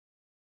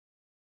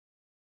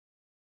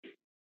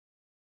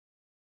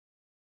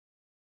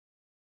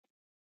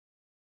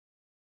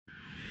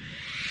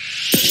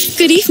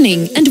Good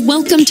evening, and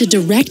welcome to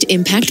Direct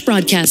Impact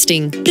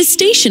Broadcasting, the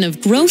station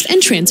of growth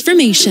and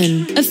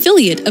transformation.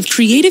 Affiliate of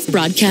Creative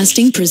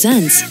Broadcasting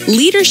presents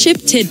Leadership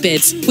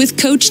Tidbits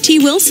with Coach T.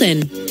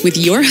 Wilson, with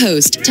your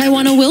host,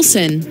 Tawana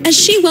Wilson, as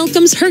she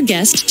welcomes her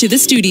guest to the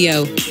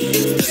studio.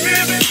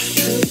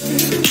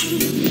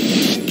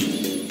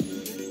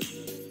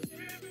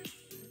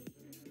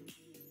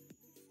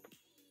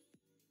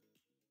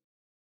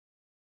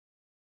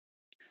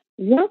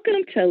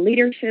 Welcome to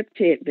Leadership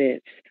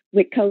Tidbits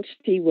with Coach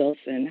T.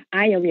 Wilson.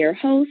 I am your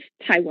host,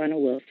 Tawana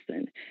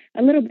Wilson.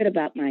 A little bit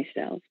about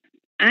myself.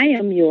 I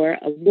am your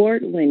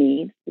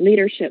award-winning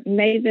leadership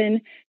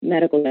maven,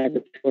 medical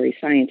laboratory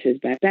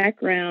scientist by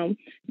background,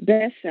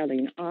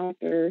 best-selling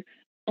author,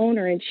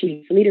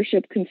 owner-in-chief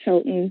leadership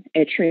consultant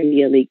at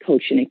Trinity Elite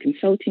Coaching and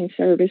Consulting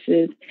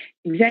Services,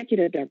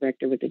 executive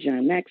director with the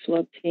John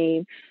Maxwell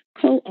team,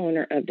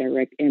 co-owner of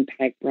Direct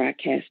Impact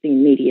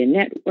Broadcasting Media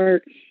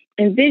Network,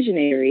 and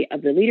visionary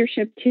of the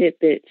Leadership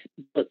Tidbits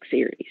book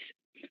series.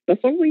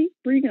 Before we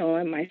bring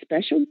on my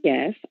special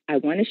guest, I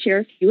want to share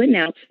a few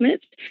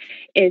announcements.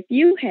 If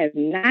you have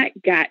not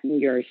gotten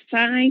your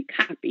signed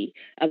copy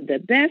of the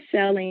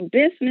best-selling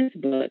business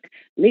book,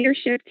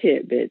 Leadership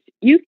Tidbits,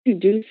 you can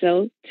do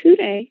so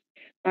today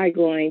by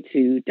going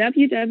to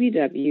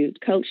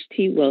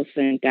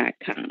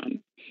www.coachtwilson.com.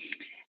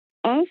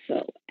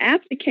 Also,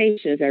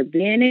 applications are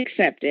being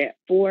accepted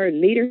for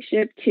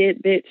Leadership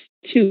Tidbits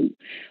 2.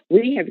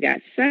 We have got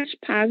such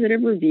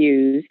positive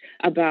reviews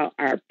about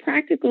our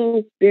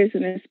practical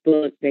business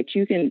book that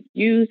you can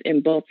use in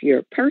both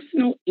your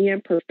personal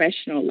and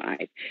professional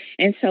life.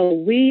 And so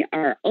we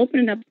are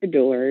opening up the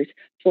doors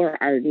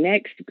for our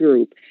next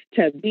group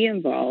to be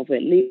involved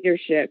with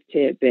Leadership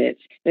Tidbits,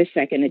 the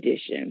second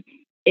edition.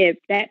 If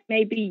that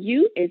may be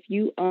you, if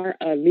you are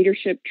a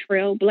leadership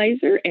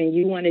trailblazer and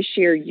you want to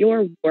share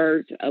your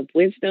words of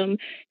wisdom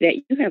that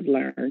you have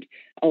learned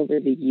over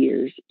the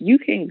years, you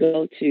can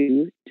go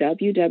to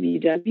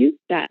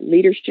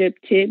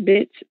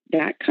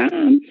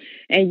www.leadershiptidbits.com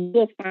and you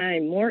will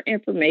find more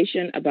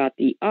information about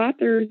the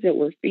authors that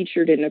were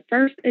featured in the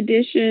first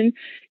edition.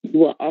 You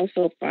will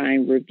also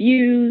find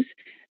reviews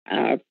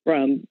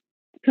from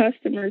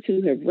customers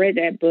who have read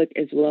that book,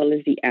 as well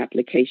as the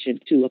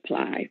application to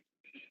apply.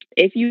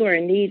 If you are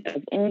in need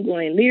of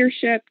ongoing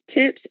leadership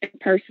tips and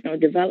personal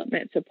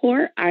development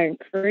support, I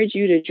encourage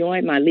you to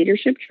join my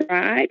leadership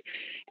tribe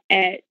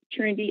at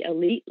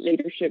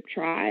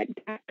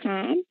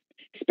TrinityEliteLeadershipTribe.com.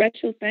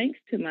 Special thanks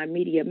to my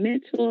media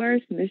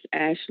mentors, Miss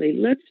Ashley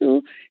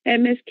Little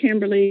and Miss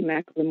Kimberly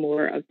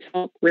McLemore of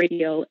Talk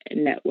Radio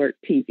and Network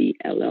TV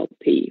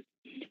LLP.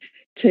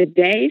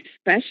 Today's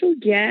special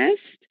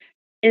guest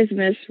is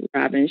Miss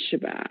Robin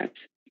Shabazz.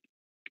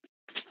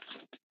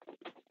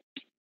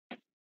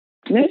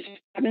 Ms.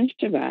 Robin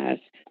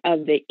Shabazz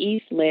of the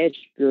East Ledge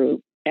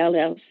Group,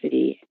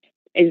 LLC,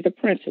 is a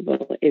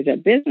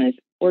business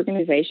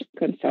organization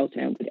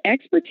consultant with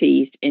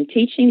expertise in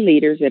teaching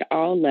leaders at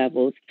all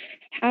levels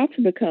how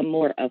to become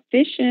more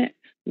efficient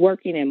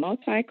working in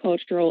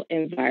multicultural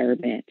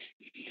environments.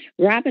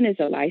 Robin is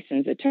a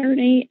licensed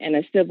attorney and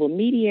a civil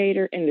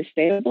mediator in the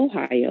state of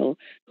Ohio,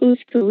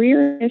 whose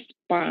career has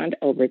spanned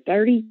over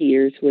 30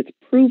 years with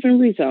proven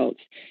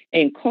results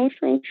in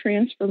cultural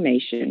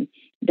transformation,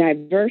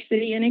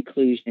 diversity and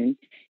inclusion,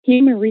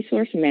 human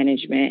resource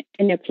management,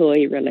 and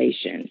employee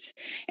relations.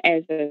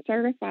 As a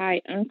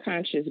certified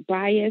unconscious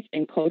bias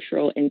and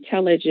cultural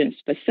intelligence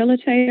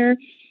facilitator,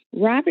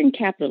 Robin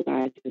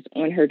capitalizes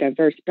on her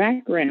diverse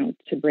background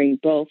to bring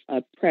both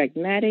a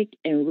pragmatic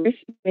and risk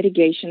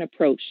mitigation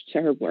approach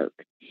to her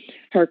work.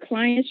 Her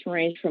clients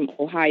range from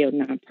Ohio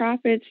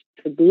nonprofits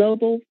to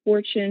global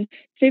Fortune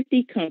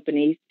 50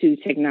 companies to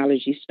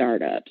technology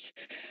startups.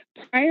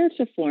 Prior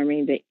to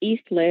forming the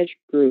East Ledge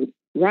Group,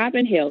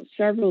 Robin held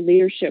several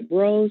leadership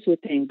roles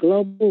within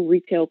global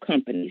retail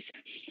companies.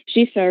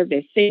 She served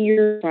as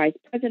Senior Vice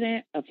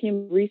President of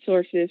Human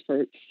Resources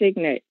for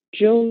Signet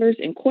Jewelers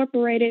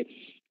Incorporated,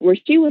 where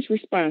she was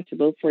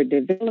responsible for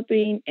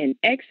developing and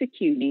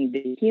executing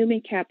the human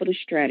capital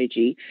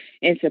strategy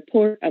in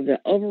support of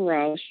the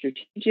overall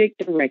strategic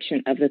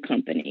direction of the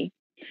company.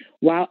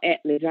 While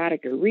at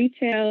Luxottica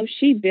Retail,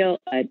 she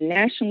built a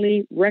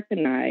nationally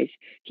recognized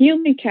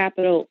human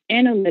capital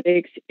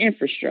analytics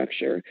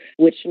infrastructure,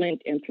 which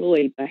linked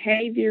employee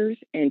behaviors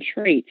and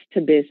traits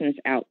to business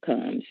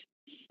outcomes.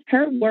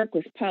 Her work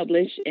was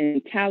published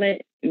in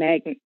Talent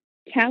Management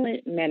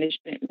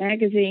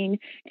Magazine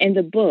and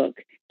the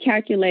book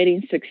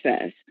Calculating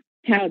Success: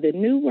 How the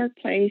New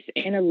Workplace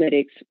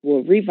Analytics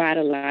Will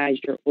Revitalize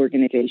Your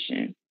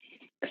Organization.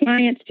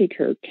 Clients seek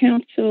her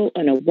counsel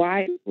on a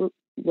wide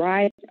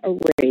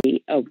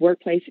array of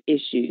workplace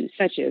issues,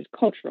 such as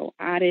cultural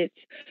audits,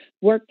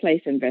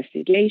 workplace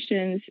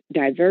investigations,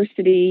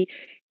 diversity,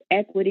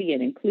 equity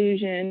and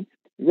inclusion,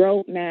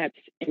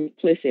 roadmaps,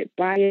 implicit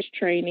bias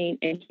training,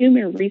 and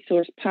human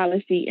resource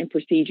policy and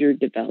procedure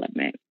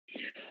development.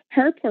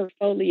 Her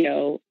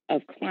portfolio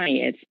of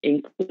clients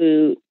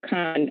include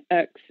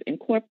ConX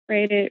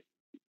Incorporated,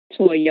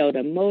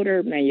 Toyota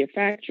Motor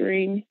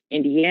Manufacturing,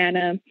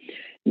 Indiana,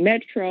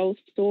 Metro,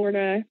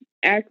 SORTA,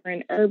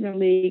 Akron Urban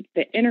League,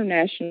 the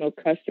International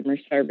Customer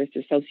Service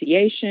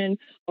Association,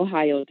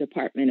 Ohio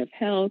Department of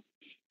Health,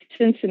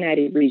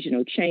 Cincinnati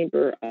Regional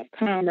Chamber of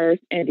Commerce,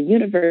 and the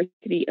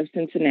University of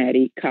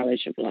Cincinnati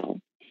College of Law.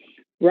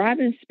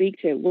 Robin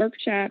speaks at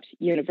workshops,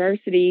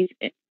 universities,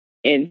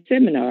 and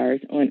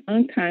seminars on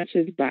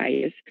unconscious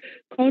bias,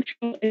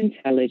 cultural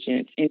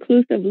intelligence,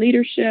 inclusive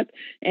leadership,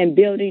 and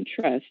building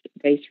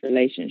trust-based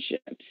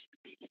relationships.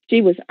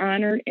 She was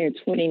honored in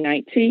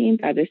 2019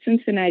 by the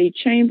Cincinnati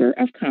Chamber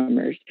of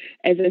Commerce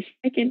as a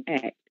Second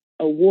Act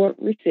Award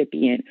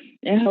recipient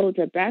and holds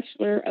a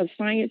Bachelor of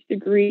Science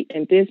degree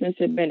in Business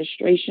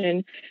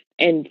Administration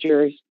and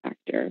Juris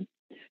Doctor.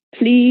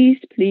 Please,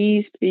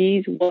 please,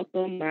 please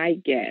welcome my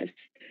guest,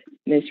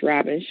 Miss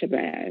Robin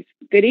Shabazz.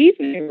 Good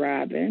evening,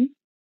 Robin.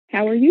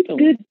 How are you doing?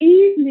 Good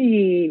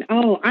evening.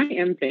 Oh, I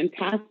am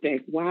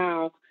fantastic.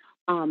 Wow.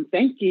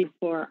 Thank you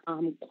for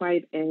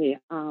quite a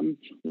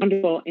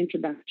wonderful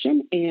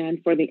introduction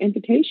and for the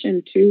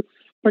invitation to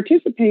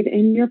participate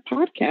in your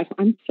podcast.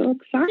 I'm so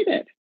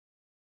excited.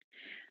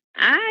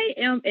 I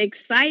am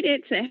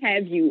excited to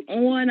have you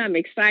on. I'm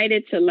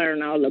excited to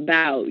learn all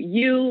about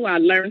you. I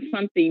learned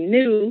something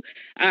new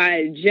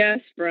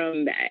just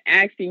from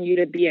asking you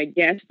to be a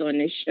guest on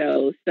this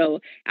show. So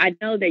I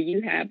know that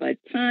you have a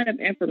ton of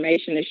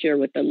information to share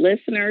with the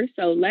listeners.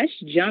 So let's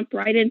jump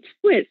right into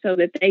it so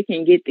that they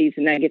can get these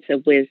nuggets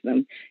of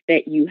wisdom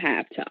that you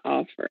have to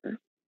offer.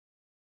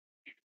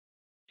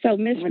 So,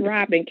 Ms.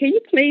 Robin, can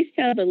you please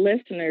tell the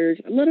listeners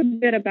a little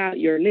bit about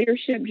your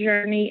leadership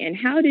journey and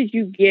how did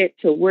you get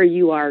to where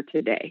you are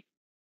today?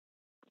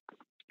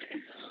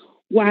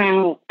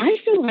 Wow. I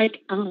feel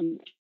like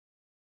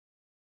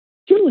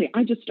truly,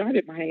 I just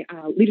started my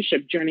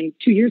leadership journey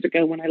 2 years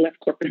ago when I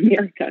left corporate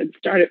America and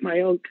started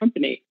my own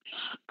company.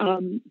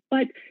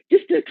 But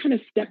just to kind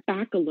of step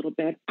back a little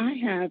bit, I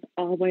have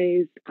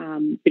always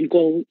been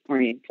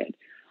goal-oriented.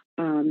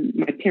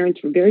 My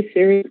parents were very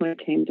serious when it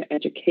came to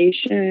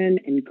education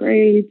and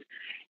grades.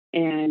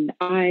 And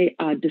I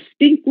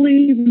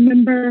distinctly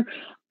remember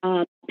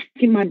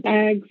packing my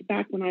bags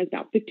back when I was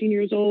about 15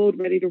 years old,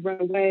 ready to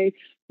run away,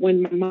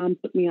 when my mom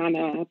put me on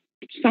a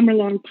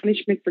summer-long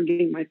punishment for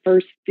getting my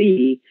first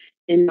C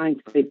in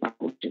ninth grade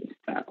biology.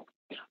 So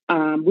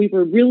we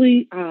were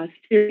really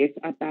serious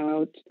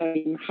about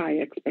setting high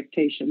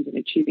expectations and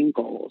achieving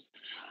goals.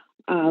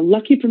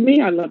 Lucky for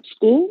me, I loved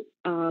school,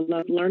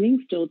 loved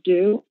learning, still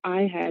do.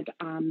 I had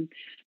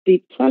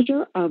the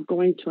pleasure of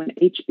going to an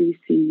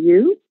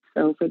HBCU.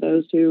 So for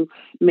those who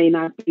may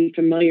not be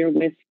familiar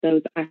with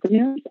those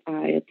acronyms,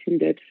 I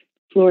attended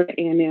Florida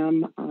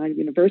A&M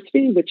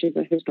University, which is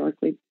a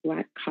historically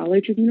Black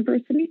college and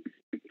university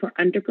for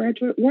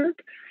undergraduate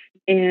work.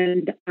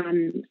 And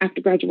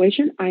after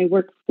graduation, I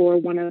worked for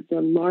one of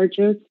the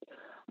largest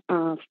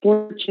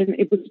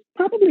it was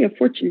probably a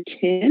Fortune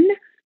 10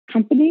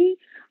 company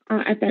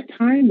at that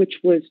time, which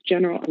was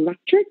General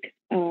Electric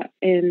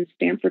in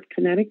Stamford,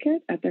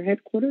 Connecticut at their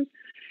headquarters.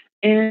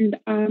 And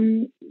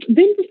then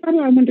decided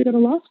I wanted to go to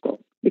law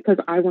school because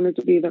I wanted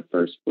to be the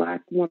first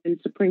Black woman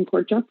Supreme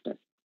Court justice.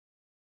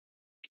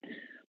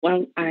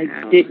 Well, I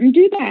didn't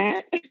do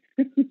that.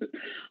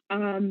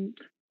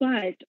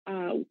 But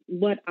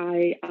what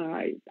I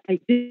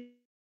did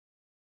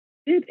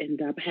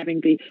end up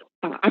having the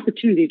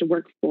opportunity to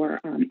work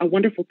for a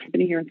wonderful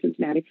company here in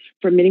Cincinnati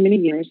for many, many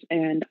years.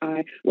 And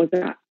I was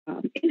an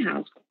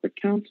in-house corporate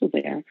counsel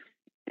there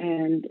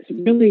and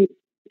really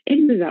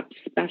ended up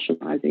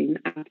specializing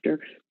after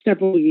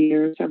several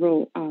years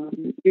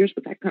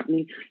with that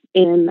company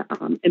in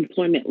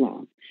employment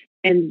law.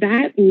 And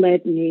that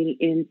led me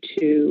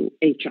into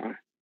HR.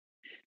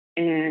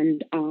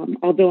 And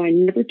although I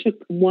never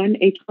took one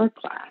HR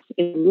class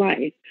in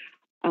life,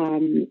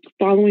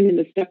 following in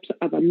the steps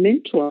of a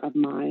mentor of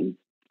mine,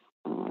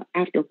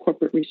 after a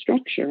corporate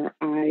restructure,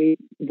 I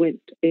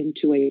went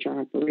into HR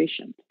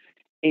operations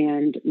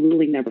and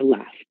really never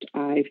left.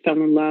 I fell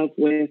in love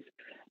with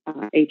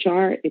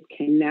HR. It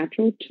came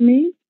natural to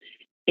me.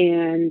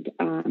 And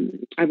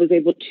I was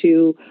able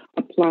to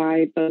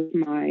apply both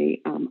my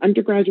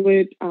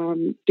undergraduate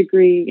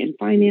degree in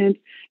finance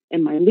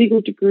and my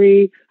legal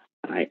degree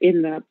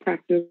in the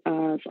practice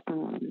of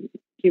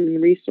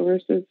human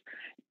resources.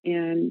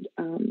 And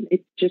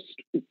it just,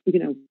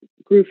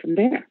 grew from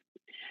there.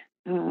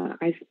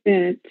 I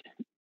spent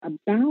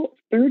about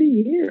 30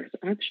 years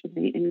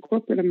actually in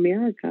corporate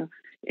America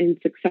in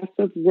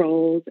successive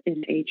roles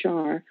in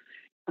HR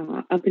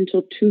up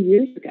until 2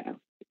 years ago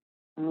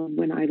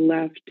when I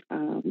left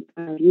a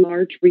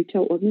large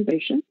retail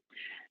organization.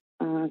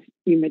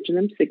 You mentioned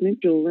them,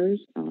 Signet Jewelers,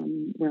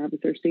 where I was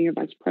their senior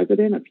vice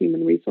president of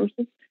human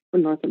resources for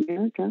North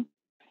America,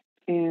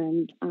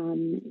 and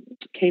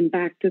came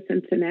back to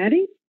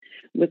Cincinnati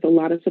with a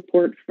lot of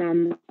support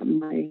from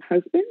my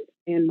husband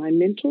and my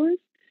mentors,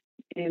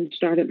 and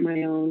started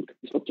my own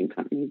consulting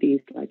company, the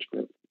East Ledge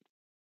Group.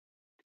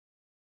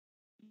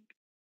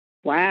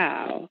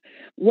 Wow.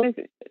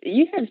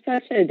 You have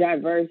such a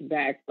diverse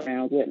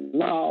background with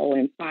law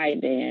and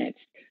finance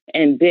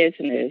and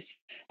business.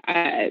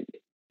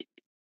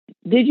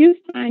 Did you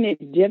find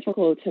it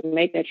difficult to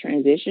make that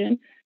transition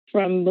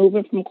from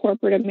moving from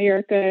corporate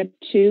America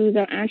to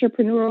the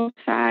entrepreneurial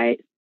side?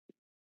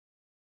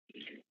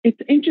 It's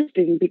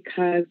interesting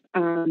because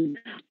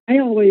I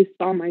always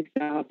saw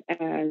myself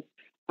as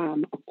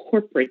a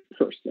corporate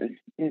person,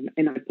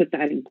 and I put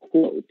that in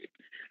quotes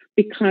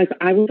because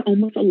I was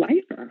almost a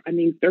lifer. I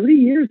mean, 30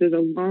 years is a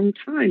long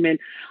time. And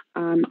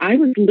I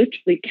was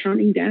literally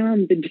counting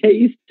down the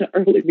days to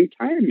early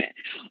retirement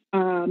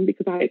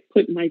because I had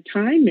put my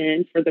time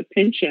in for the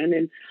pension.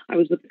 And I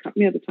was with the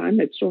company at the time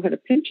that still had a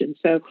pension.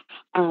 So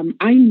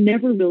I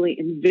never really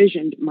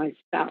envisioned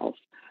myself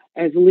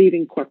as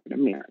leaving corporate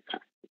America.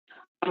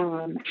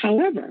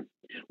 However,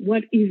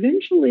 what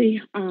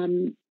eventually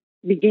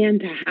began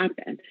to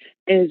happen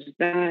is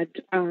that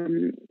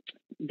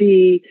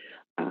the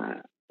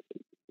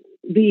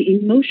the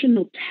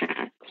emotional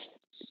tax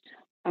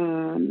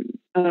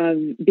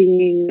of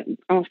being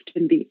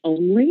often the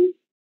only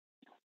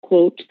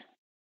quote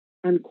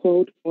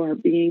unquote or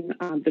being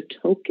the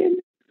token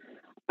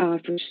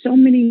for so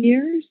many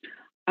years,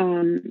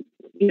 um,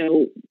 you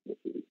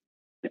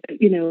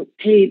know,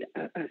 paid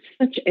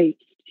such a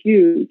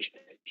huge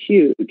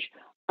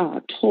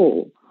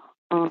toll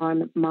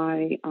on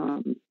my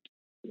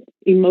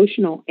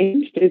emotional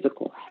and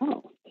physical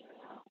health.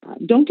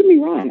 Don't get me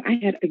wrong,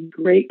 I had a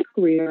great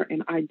career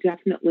and I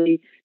definitely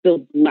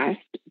feel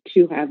blessed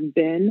to have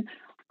been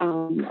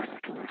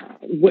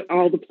with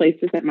all the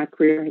places that my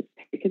career has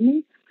taken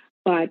me.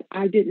 But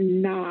I did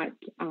not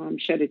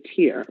shed a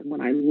tear when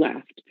I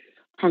left,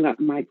 hung up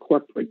my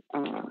corporate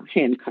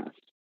handcuffs,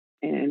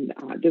 and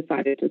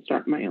decided to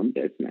start my own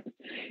business.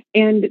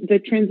 And the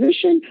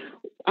transition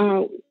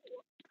uh,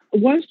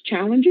 was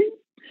challenging,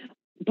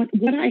 but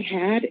what I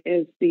had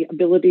is the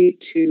ability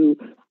to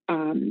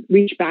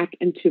reach back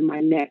into my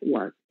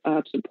network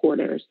of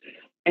supporters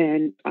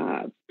and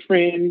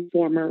friends,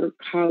 former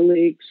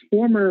colleagues,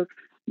 former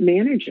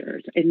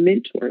managers, and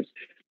mentors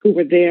who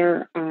were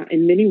there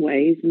in many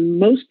ways.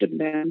 Most of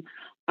them,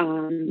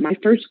 my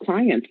first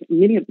clients,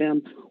 many of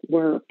them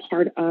were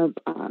part of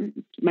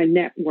my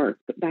network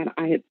that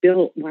I had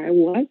built while I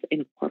was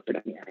in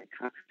corporate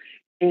America.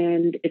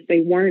 And if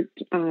they weren't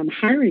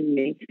hiring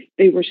me,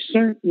 they were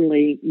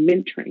certainly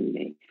mentoring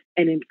me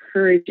and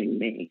encouraging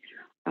me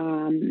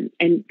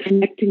and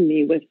connecting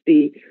me with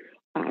the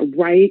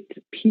right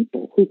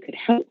people who could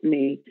help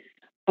me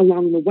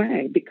along the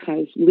way.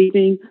 Because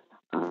leaving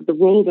the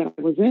role that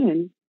I was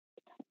in,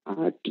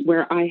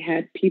 where I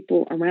had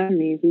people around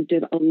me who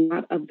did a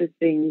lot of the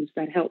things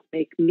that helped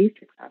make me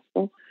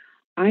successful,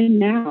 I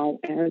now,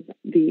 as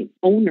the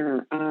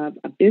owner of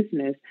a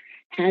business,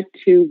 had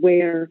to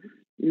wear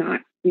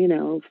not,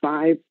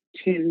 5,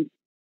 10,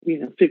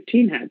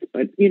 15 hats,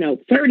 but,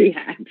 30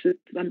 hats.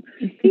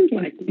 Seems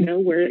like,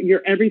 where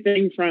you're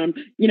everything from,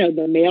 the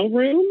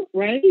mailroom,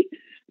 right?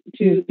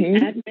 To the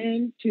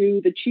admin,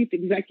 to the chief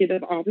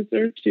executive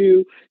officer,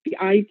 to the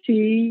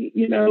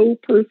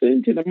IT,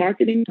 person, to the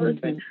marketing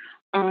person.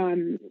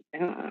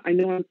 I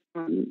know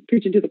I'm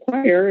preaching to the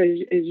choir,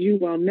 as you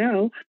well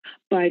know,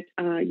 but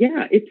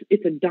yeah,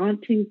 it's a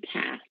daunting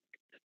task,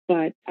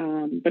 but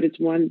it's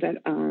one that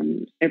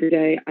every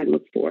day I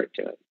look forward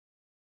to it.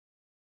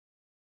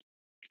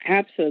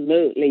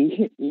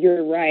 Absolutely.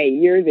 You're right.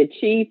 You're the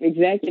chief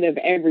executive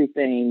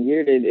everything.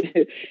 You're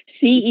the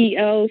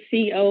CEO,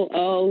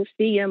 COO,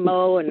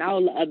 CMO, and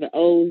all the other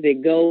O's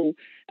that go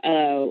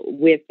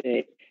with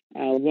it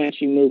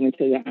once you move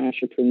into the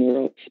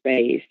entrepreneurial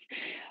space.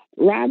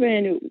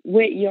 Robin,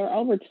 with your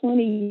over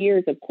 20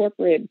 years of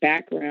corporate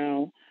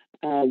background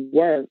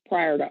work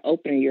prior to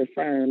opening your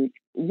firm,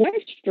 what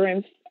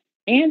strengths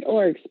and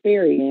or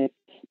experience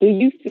do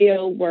you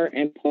feel were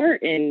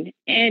important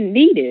and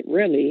needed,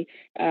 really,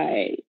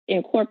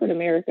 in corporate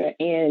America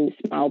and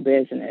small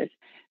business?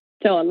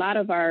 So a lot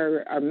of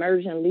our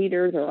emerging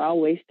leaders are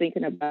always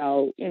thinking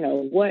about,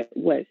 what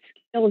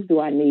skills do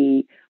I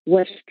need?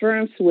 What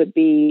strengths would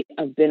be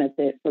of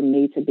benefit for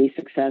me to be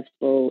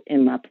successful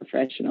in my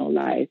professional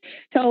life?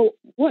 So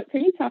what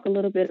can you talk a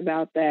little bit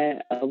about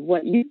that, of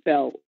what you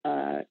felt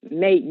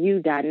made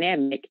you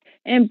dynamic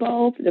in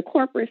both the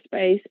corporate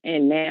space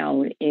and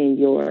now in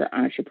your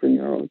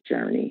entrepreneurial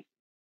journey?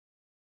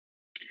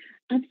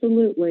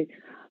 Absolutely.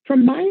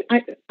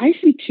 I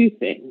see two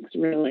things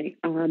really.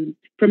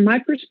 From my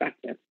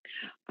perspective,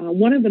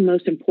 one of the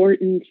most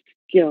important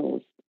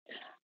skills,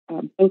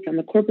 both on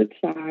the corporate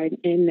side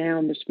and now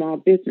on the small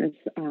business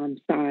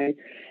side,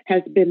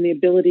 has been the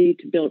ability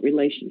to build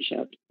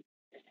relationships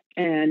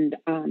and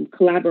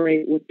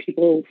collaborate with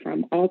people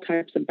from all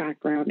types of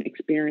background,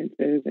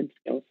 experiences, and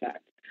skill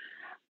sets.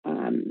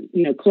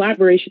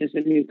 Collaboration is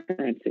the new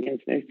currency, as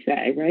they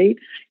say, right?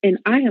 And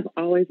I have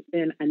always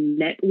been a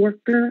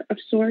networker of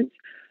sorts.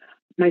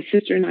 My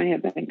sister and I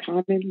have that in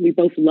common. We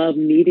both love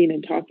meeting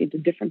and talking to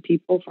different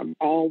people from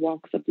all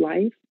walks of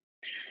life.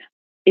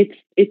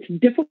 It's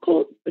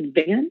difficult to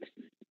advance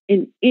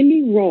in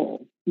any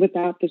role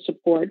without the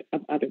support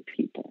of other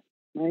people,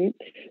 right?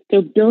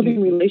 So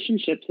building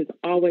relationships has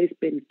always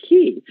been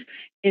key.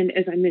 And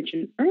as I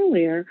mentioned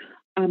earlier,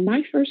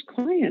 my first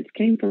clients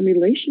came from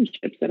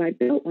relationships that I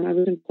built when I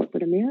was in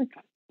corporate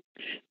America.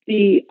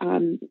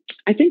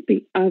 I think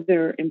the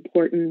other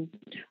important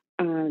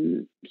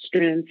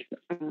strength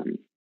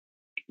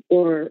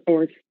or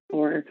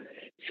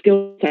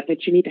skill set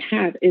that you need to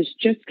have is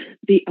just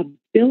the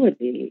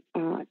ability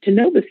to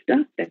know the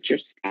stuff that you're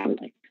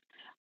selling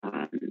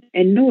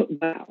and know it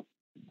well.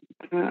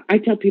 I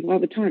tell people all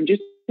the time,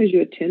 just because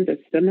you attend a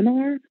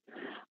seminar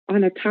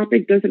on a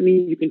topic doesn't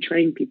mean you can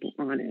train people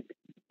on it.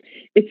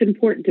 It's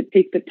important to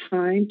take the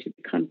time to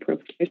become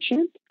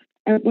proficient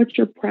at what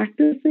you're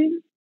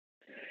practicing.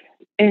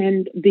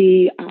 And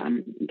the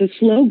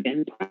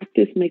slogan,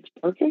 practice makes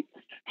perfect,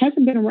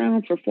 hasn't been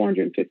around for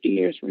 450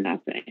 years for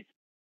nothing.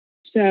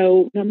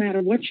 So no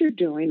matter what you're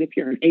doing, if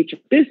you're an HR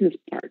business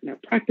partner,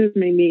 practice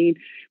may mean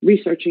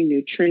researching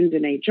new trends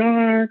in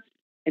HR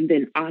and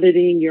then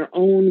auditing your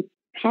own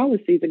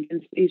policies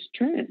against these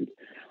trends.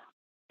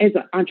 As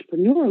an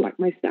entrepreneur like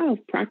myself,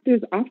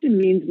 practice often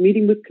means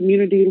meeting with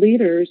community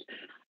leaders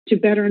to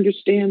better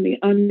understand the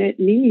unmet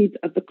needs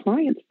of the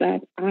clients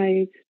that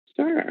I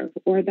serve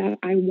or that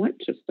I want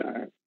to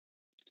serve.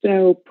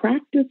 So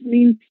practice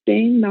means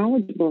staying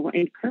knowledgeable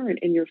and current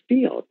in your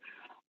field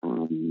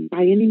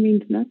by any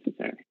means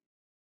necessary.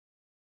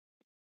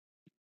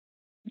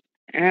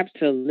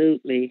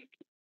 Absolutely.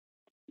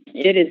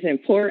 It is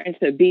important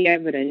to be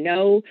able to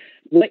know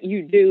what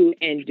you do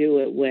and do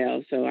it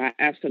well. So I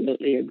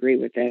absolutely agree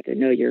with that, to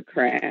know your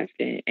craft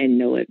and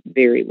know it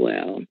very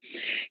well.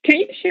 Can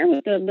you share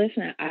with the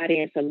listener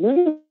audience a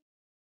little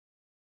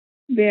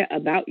bit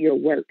about your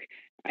work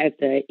at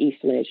the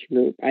East Ledge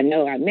Group? I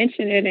know I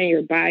mentioned it in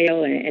your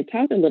bio and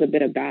talked a little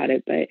bit about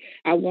it, but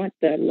I want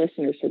the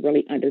listeners to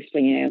really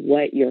understand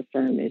what your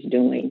firm is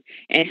doing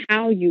and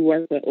how you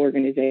work with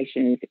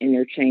organizations in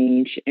their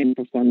change and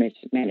performance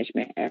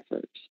management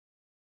efforts.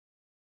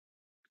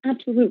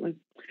 Absolutely.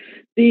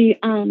 The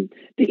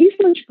East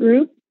Ledge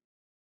Group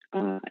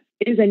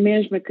is a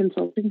management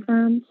consulting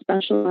firm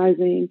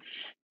specializing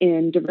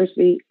in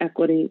diversity,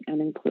 equity, and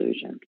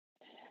inclusion.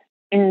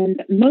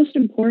 And most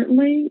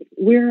importantly,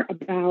 we're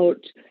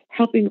about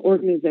helping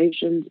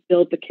organizations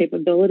build the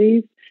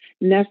capabilities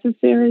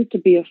necessary to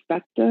be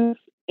effective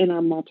in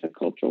our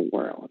multicultural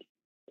world.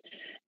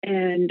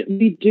 And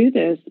we do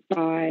this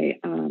by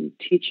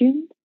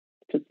teaching,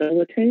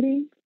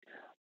 facilitating,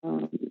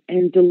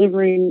 and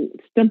delivering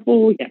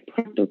simple yet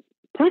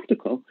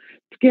practical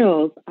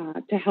skills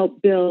to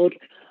help build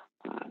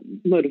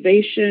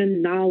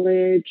motivation,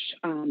 knowledge,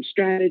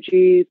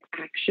 strategies,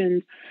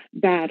 actions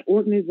that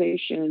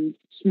organizations,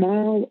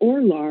 small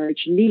or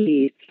large,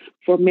 need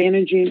for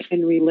managing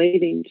and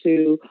relating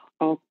to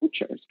all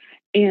cultures.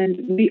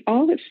 And we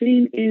all have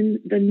seen in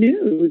the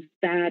news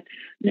that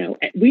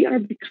we are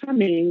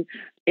becoming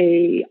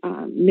a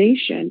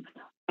nation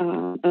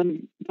of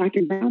Black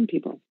and brown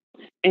people.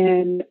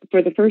 And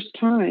for the first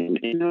time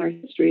in our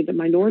history, the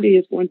minority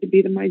is going to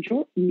be the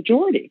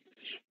majority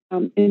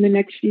in the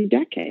next few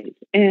decades.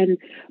 And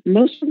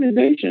most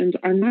organizations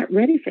are not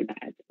ready for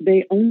that.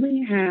 They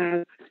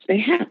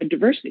have a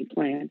diversity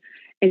plan,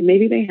 and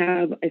maybe they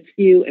have a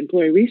few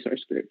employee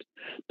resource groups,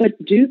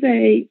 but do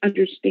they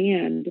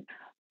understand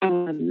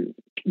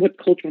what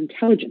cultural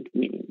intelligence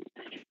means?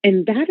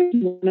 And that is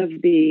one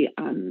of the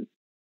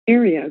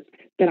areas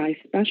that I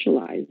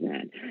specialize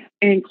in.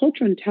 And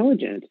cultural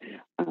intelligence,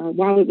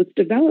 while it was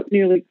developed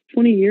nearly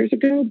 20 years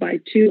ago by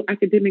two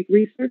academic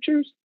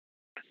researchers,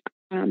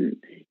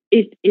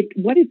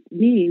 what it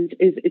means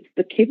is it's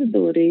the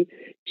capability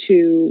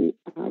to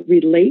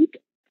relate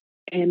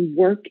and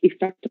work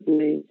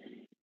effectively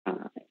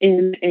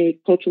in a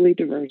culturally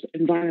diverse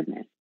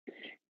environment.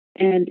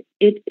 And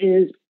it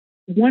is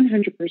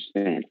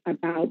 100%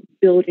 about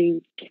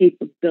building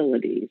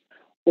capabilities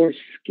or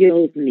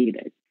skills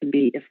needed to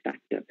be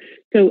effective.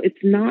 So it's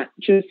not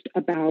just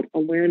about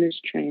awareness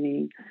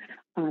training,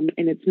 and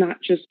it's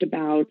not just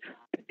about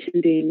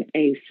attending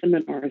a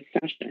seminar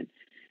session.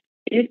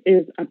 It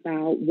is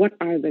about what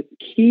are the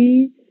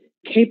key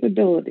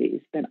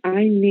capabilities that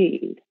I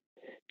need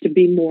to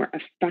be more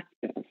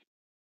effective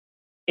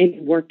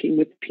in working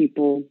with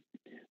people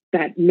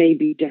that may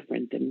be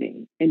different than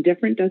me. And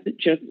different doesn't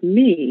just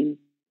mean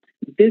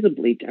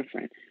visibly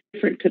different.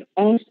 Different could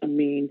also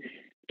mean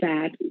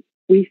that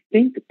we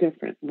think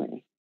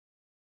differently.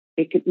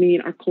 It could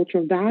mean our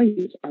cultural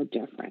values are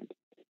different.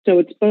 So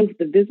it's both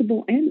the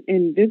visible and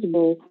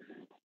invisible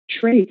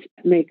traits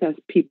that make us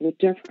people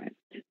different.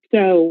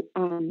 So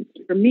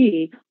for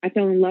me, I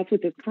fell in love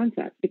with this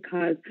concept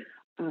because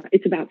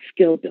it's about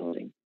skill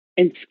building.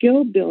 And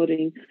skill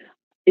building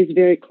is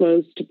very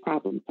close to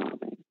problem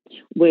solving,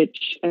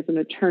 which as an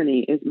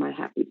attorney is my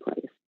happy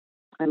place.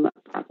 I love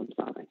problem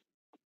solving.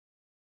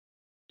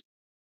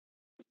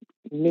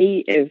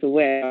 Me as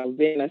well.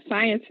 Being a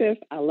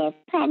scientist, I love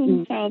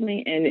problem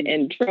solving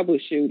and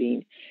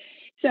troubleshooting.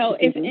 So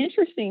it's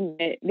interesting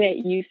that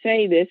you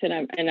say this,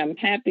 and I'm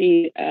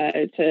happy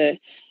to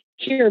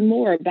hear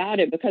more about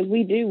it, because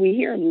we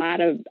hear a lot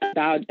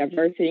about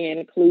diversity and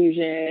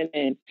inclusion,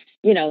 and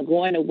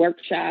going to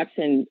workshops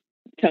and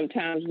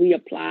sometimes we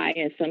apply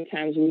and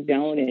sometimes we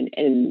don't.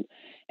 And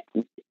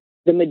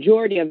the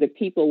majority of the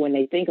people, when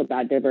they think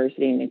about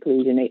diversity and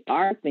inclusion, they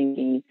are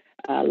thinking,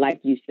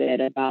 like you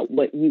said, about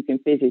what you can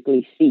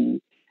physically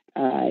see,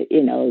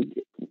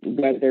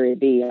 whether it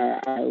be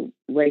our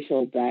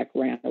racial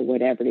background or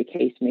whatever the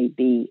case may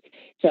be.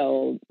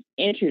 So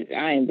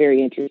I am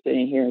very interested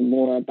in hearing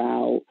more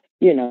about,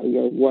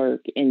 your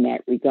work in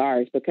that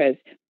regards, because,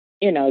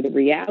 the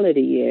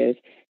reality is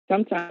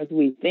sometimes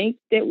we think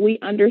that we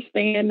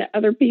understand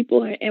other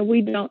people and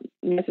we don't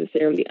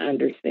necessarily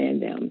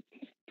understand them.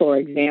 For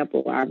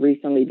example, I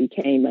recently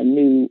became a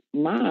new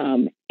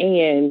mom,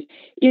 and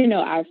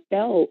I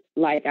felt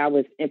like I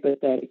was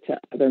empathetic to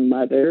other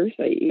mothers.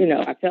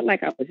 I felt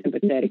like I was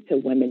empathetic to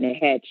women that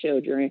had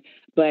children.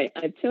 But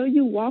until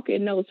you walk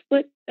in those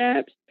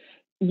footsteps,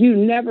 you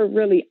never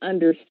really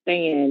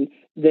understand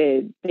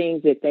the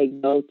things that they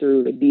go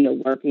through to be a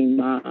working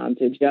mom,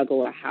 to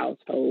juggle a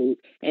household,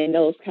 and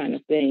those kind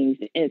of things.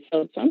 And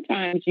so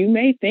sometimes you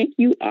may think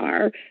you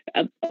are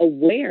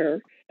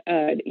aware.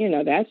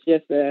 That's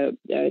just a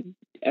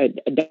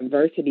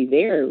diversity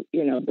there,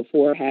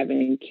 before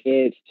having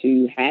kids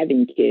to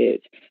having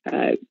kids.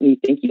 You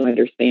think you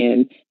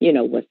understand,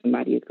 what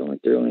somebody is going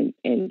through,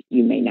 and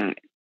you may not.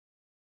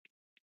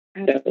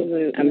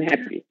 Absolutely. So I'm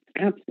happy.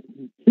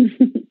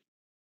 Absolutely.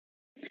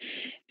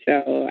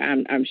 So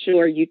I'm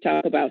sure you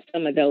talk about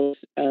some of those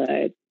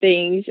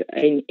things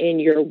in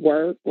your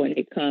work when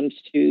it comes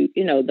to,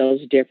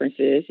 those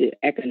differences,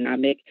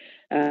 economic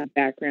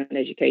background,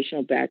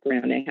 educational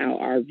background, and how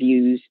our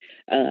views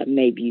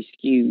may be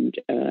skewed,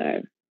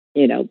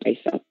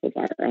 based off of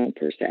our own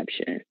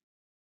perception.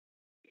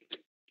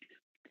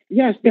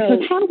 Yes,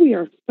 because how we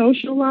are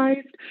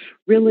socialized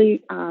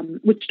really,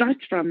 which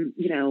starts from,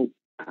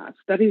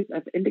 studies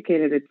have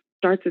indicated it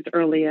starts as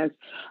early as,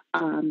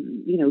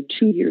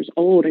 2 years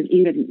old, and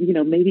even,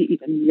 maybe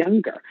even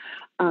younger.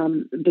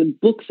 The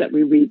books that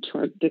we read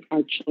to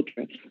our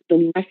children,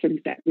 the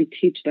lessons that we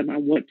teach them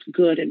on what's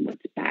good and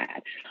what's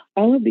bad,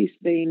 all of these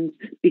things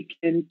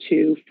begin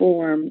to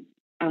form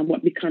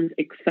what becomes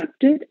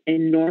accepted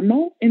and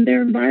normal in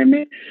their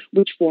environment,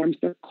 which forms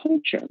their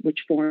culture,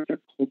 which forms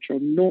their cultural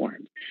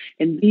norms.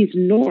 And these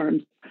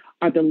norms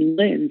are the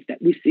lens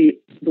that we see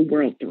the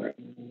world through.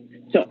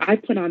 So I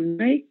put on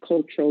my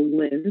cultural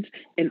lens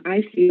and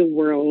I see the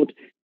world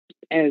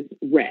as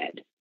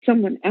red.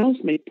 Someone else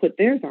may put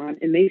theirs on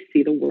and they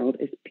see the world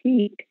as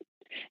pink.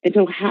 And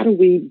so how do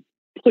we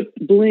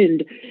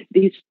blend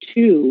these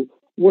two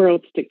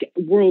world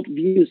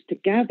views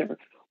together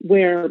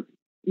where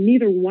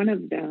neither one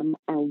of them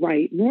are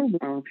right nor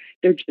wrong?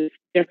 They're just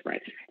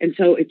different. And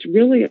so it's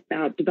really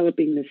about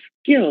developing the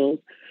skills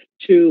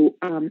to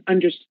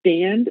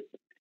understand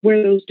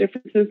where those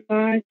differences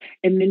lie,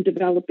 and then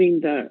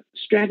developing the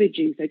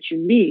strategies that you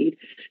need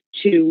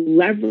to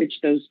leverage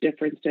those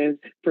differences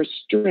for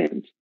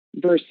strength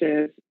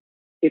versus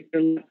if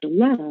they're left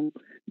alone,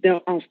 they'll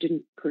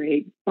often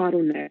create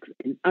bottlenecks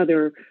and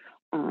other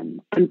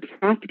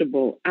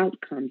unprofitable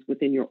outcomes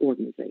within your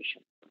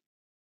organization.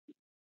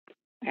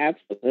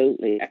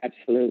 Absolutely.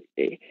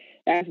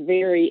 That's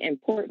very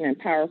important and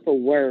powerful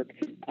work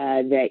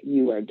that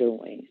you are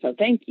doing. So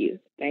thank you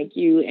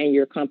and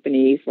your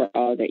company for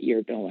all that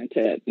you're doing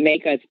to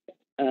make us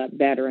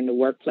better in the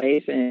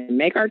workplace and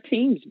make our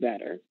teams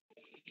better.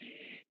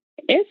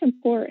 It's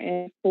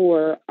important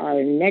for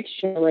our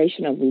next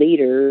generation of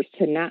leaders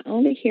to not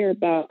only hear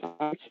about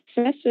our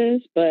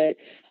successes, but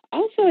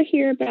also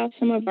hear about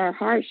some of our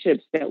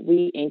hardships that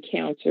we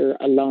encounter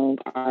along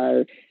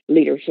our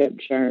leadership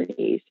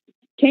journeys.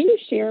 Can you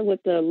share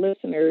with the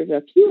listeners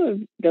a few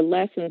of the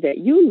lessons that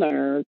you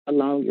learned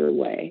along your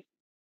way?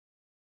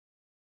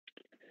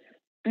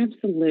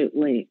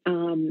 Absolutely.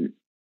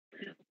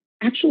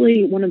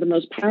 Actually, one of the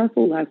most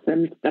powerful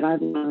lessons that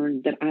I've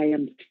learned that I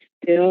am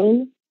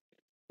still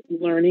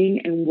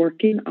learning and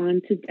working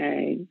on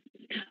today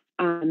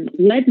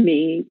led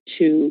me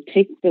to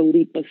take the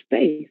leap of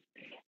faith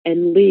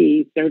and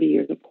leave 30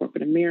 years of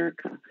corporate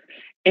America.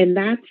 And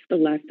that's the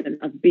lesson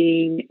of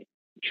being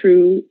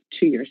true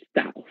to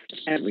yourself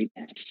every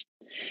day.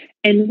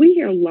 And we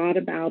hear a lot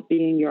about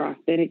being your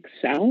authentic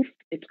self.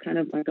 It's kind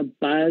of like a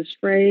buzz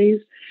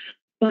phrase,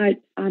 but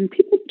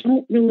people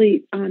don't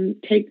really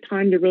take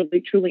time to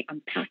really truly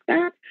unpack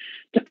that,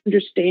 to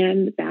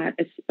understand that,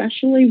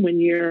 especially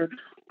when you're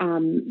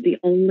the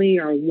only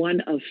or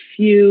one of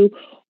few,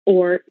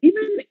 or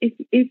even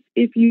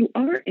if you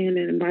are in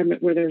an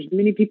environment where there's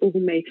many people who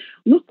may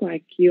look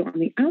like you on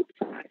the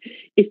outside,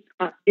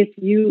 if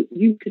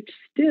you could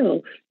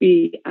still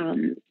be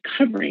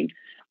covering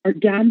or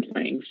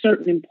downplaying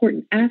certain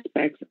important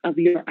aspects of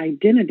your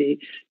identity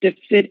to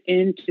fit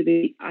into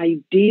the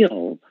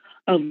ideal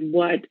of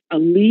what a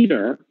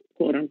leader,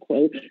 quote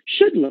unquote,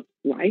 should look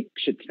like,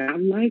 should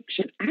sound like,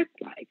 should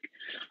act like.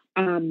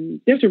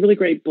 There's a really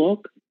great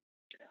book.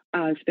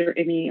 If there are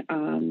any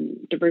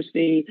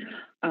diversity,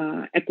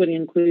 equity,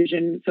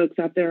 inclusion folks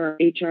out there, or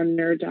HR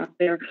nerds out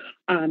there,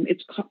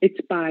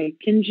 it's by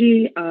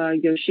Kenji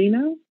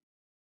Yoshino,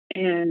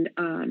 and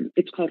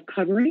it's called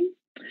Covering.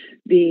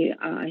 The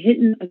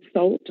Hidden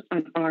Assault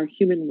on Our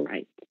Human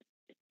Rights.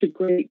 It's a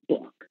great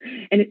book.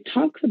 And it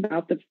talks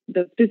about the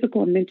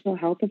physical and mental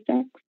health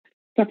effects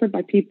suffered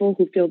by people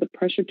who feel the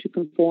pressure to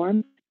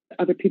conform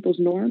to other people's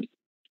norms.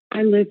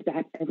 I live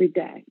that every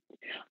day.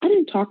 I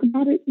didn't talk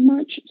about it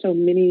much, so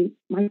my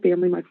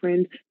family, my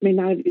friends may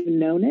not have even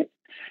known it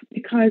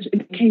because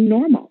it became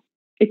normal.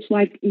 It's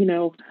like,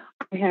 I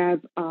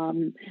have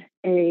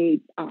a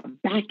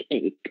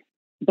backache,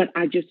 but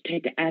I just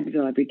take an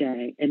Advil every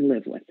day and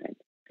live with it.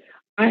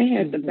 I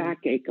had the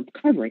backache of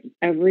covering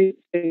every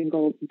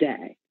single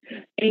day.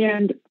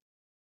 And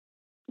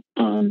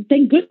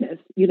thank goodness,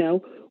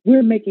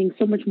 we're making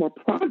so much more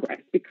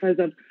progress because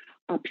of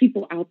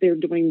people out there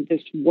doing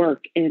this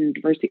work in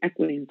diversity,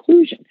 equity,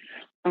 inclusion.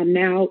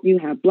 Now you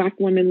have Black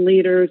women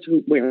leaders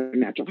who wear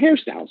natural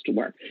hairstyles to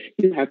work.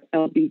 You have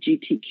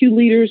LGBTQ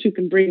leaders who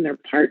can bring their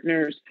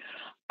partners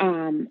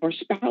or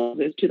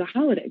spouses to the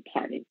holiday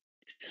party.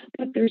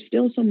 But there's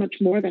still so much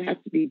more that has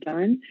to be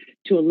done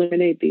to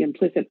eliminate the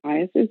implicit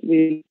biases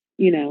that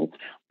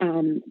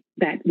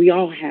we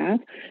all have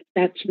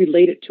that's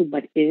related to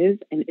what is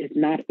and is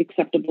not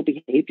acceptable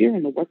behavior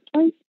in the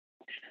workplace.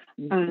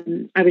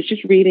 I was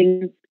just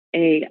reading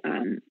a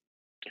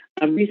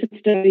recent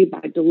study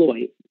by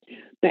Deloitte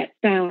that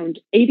found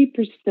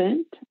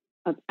 80%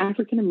 of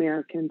African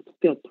Americans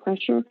feel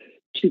pressure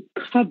to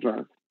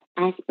cover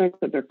aspects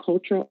of their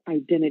cultural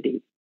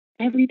identity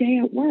every day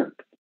at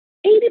work.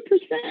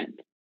 80%.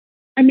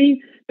 I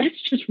mean,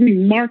 that's just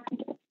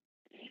remarkable.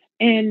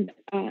 And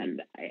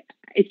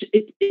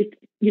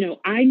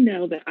I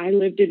know that I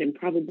lived it, and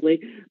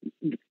probably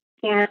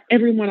for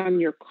everyone on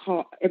your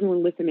call,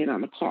 everyone listening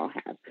on the call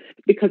has,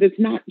 because it's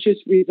not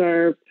just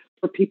reserved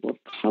for people of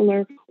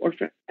color or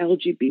for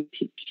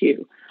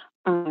LGBTQ.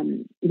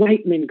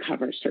 White men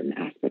cover certain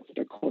aspects of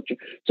their culture.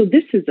 So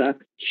this is a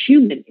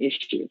human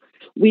issue.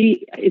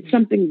 It's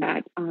something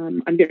that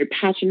I'm very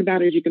passionate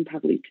about, as you can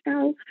probably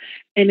tell.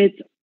 And it's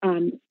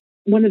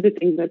one of the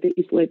things that the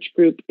East Ledge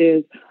Group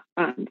is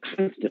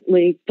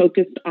constantly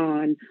focused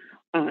on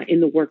in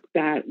the work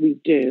that we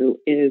do,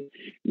 is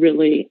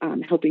really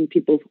helping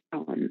people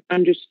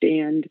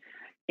understand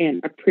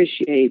and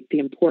appreciate the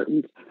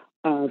importance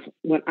of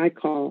what I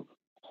call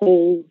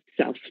whole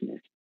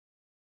selfness.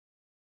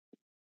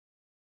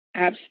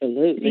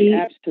 Absolutely.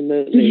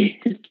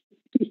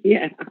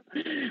 Yeah.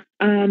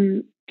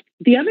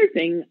 The other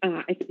thing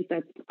I think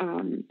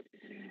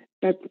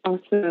that's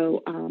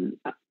also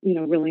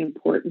really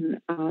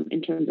important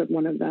in terms of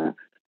one of the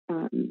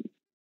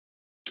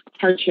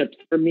hardships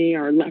for me,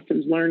 or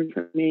lessons learned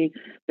for me,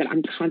 that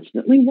I'm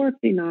constantly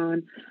working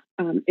on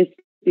is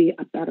to be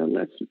a better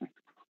listener.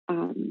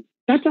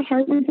 That's a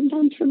hard one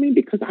sometimes for me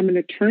because I'm an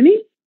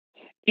attorney,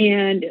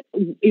 and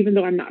even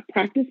though I'm not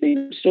practicing,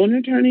 I'm still an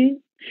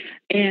attorney.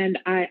 And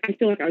I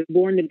feel like I was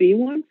born to be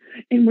one.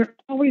 And we're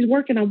always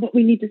working on what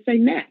we need to say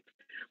next.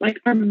 Like,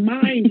 our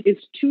mind is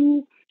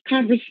two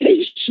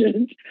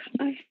conversations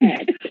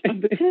ahead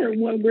of the current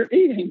one we're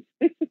in.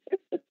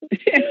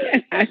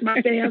 Ask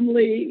my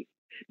family.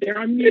 They're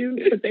on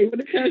mute, but they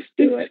would attest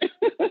to it.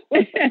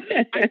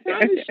 I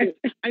promise you.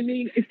 I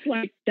mean, it's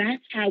like,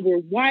 that's how we're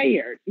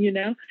wired,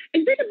 And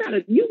think about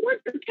it. You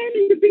weren't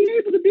pretending to be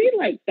able to be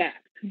like that.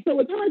 So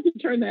it's hard to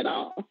turn that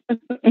off.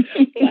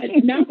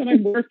 But now that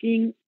I'm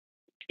working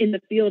in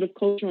the field of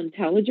cultural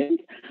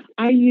intelligence,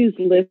 I use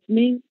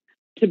listening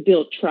to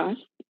build trust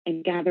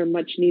and gather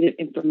much needed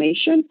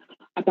information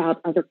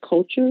about other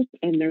cultures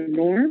and their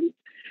norms,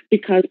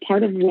 because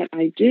part of what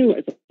I do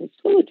as a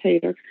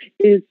facilitator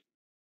is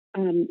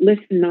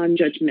listen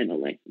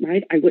non-judgmentally,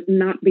 right? I would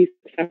not be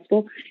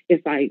successful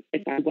if I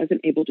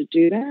wasn't able to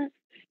do that.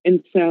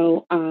 And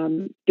so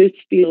this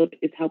field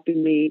is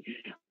helping me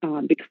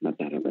become a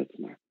better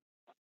listener.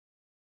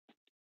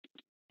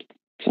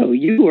 So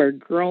you are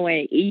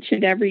growing each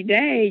and every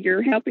day.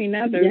 You're helping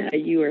others, Yes.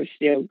 and you are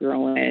still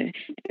growing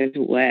as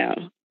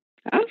well.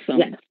 Awesome.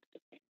 Yes.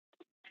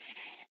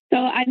 So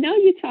I know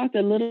you talked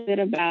a little bit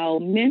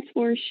about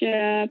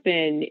mentorship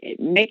and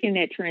making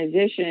that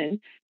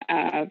transition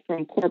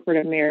from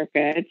corporate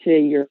America to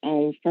your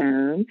own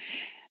firm.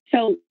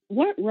 So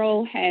what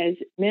role has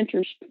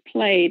mentorship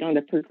played on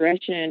the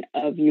progression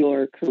of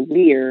your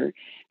career?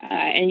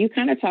 And you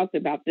kind of talked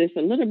about this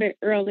a little bit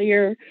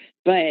earlier,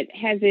 but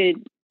has it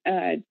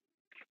had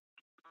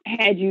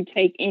you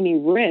take any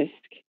risk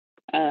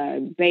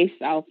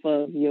based off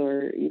of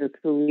your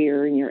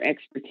career and your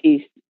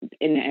expertise,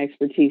 and the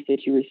expertise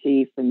that you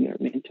received from your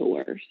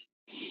mentors?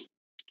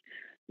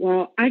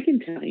 Well, I can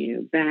tell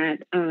you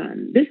that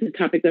this is a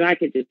topic that I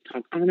could just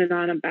talk on and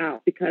on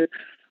about, because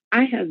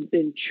I have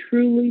been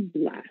truly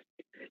blessed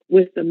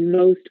with the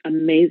most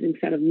amazing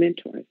set of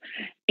mentors.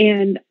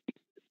 And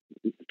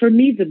for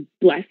me, the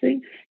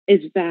blessing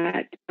is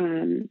that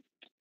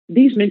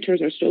these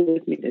mentors are still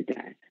with me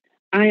today.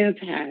 I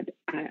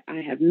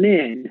have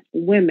men,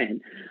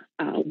 women,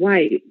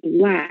 white,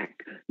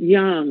 Black,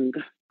 young,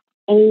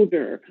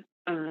 older,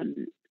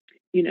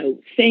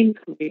 same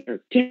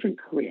career, different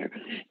career.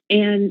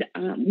 And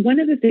one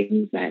of the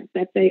things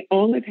that they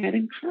all have had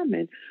in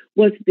common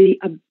was the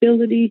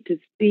ability to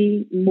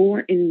see more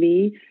in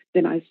me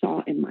than I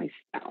saw in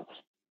myself.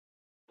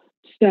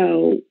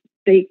 So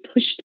they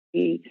pushed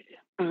me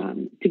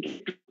to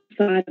get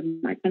outside of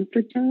my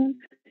comfort zone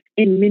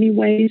in many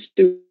ways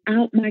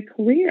throughout my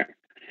career,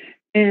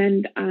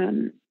 and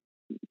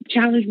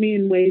challenged me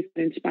in ways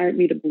that inspired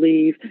me to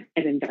believe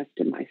and invest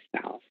in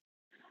myself.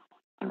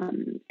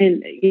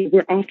 And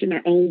we're often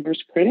our own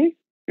worst critic,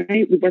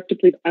 right? We work to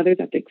please others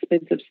at the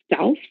expense of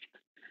self,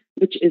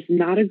 which is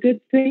not a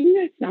good thing.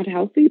 It's not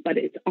healthy, but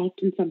it's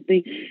often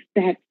something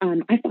that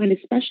I find,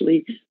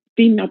 especially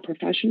female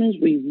professionals,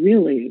 we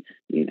really,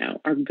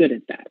 are good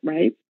at that,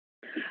 right?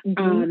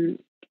 Mm-hmm.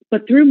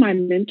 But through my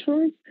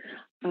mentors,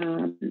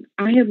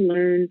 I have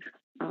learned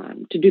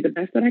to do the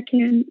best that I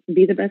can,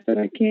 be the best that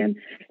I can,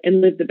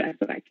 and live the best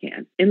that I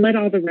can, and let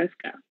all the rest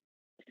go.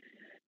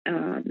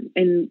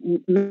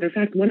 And matter of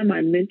fact, one of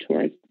my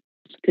mentors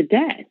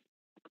today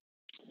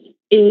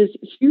is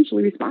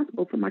hugely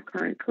responsible for my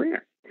current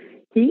career.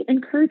 He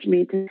encouraged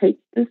me to take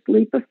this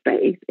leap of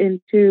faith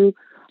into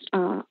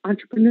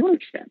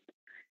entrepreneurship.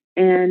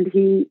 And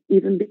he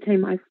even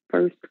became my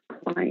first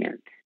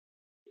client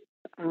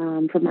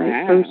for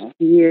my first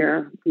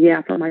year.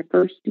 Yeah, for my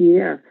first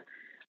year.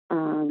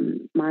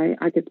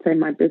 I could say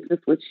my business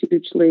was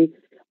hugely,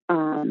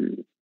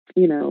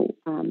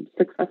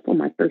 successful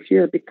my first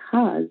year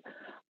because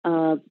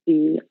of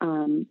the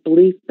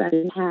belief that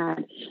he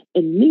had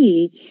in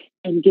me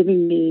and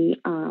giving me,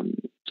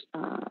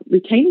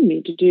 retaining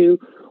me to do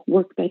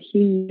work that he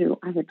knew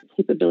I had the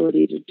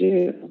capability to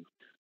do,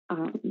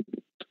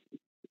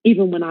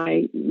 even when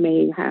I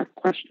may have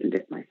questioned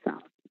it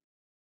myself.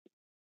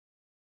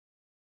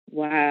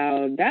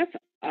 Wow, that's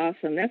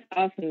awesome. That's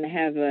awesome to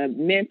have a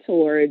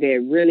mentor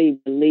that really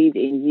believed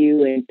in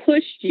you and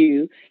pushed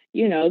you,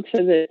 to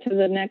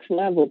the next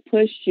level,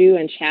 pushed you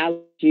and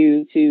challenged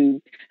you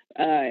to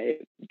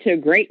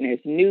greatness,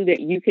 knew that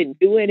you could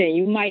do it and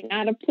you might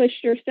not have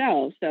pushed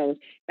yourself. So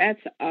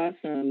that's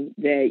awesome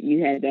that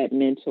you had that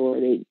mentor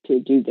to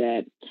do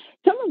that.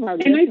 Some of our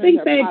and I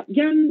think that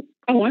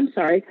I'm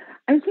sorry.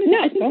 I was going to say,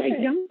 I think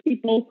that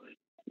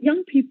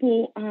young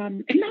people,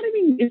 and not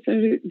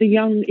even the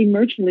young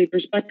emerging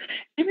leaders, but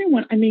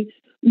everyone,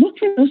 look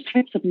for those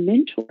types of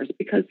mentors,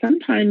 because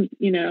sometimes,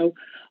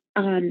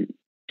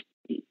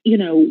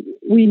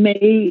 we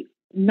may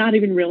not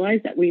even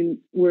realize that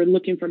we're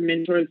looking for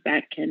mentors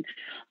that can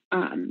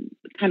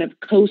kind of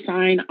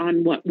co-sign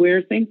on what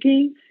we're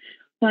thinking.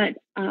 But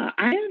I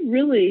have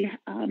really,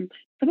 some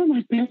of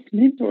my best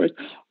mentors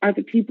are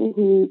the people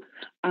who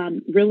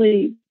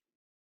really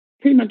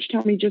pretty much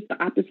tell me just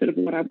the opposite of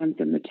what I want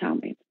them to tell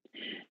me,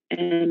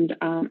 and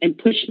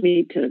push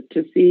me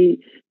to see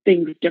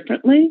things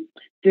differently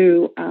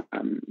through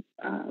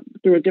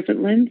a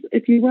different lens,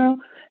 if you will,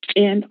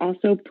 and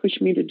also push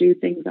me to do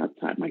things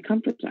outside my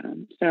comfort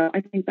zone. So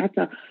I think that's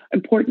an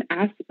important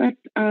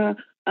aspect of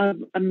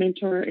a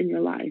mentor in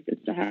your life, is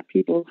to have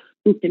people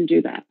who can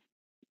do that.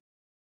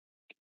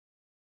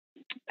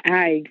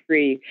 I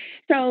agree.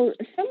 So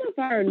some of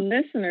our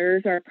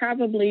listeners are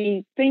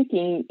probably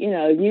thinking,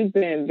 you've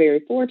been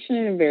very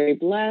fortunate and very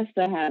blessed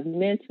to have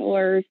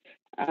mentors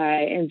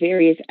in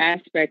various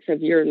aspects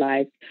of your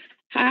life.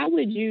 How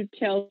would you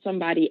tell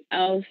somebody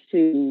else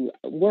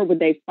where would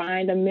they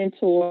find a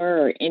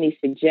mentor, or any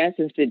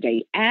suggestions? Did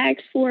they ask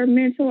for a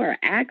mentor or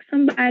ask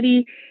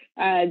somebody?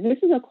 This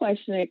is a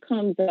question that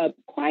comes up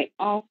quite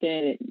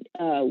often.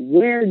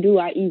 Where do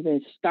I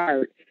even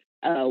start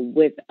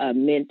with a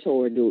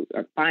mentor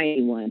or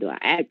finding one? Do I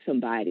ask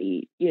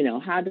somebody?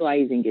 How do I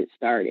even get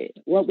started?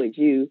 What would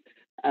you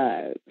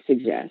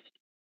suggest?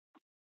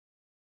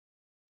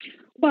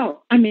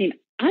 Well,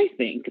 I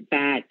think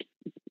that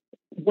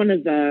one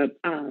of the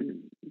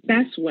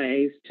best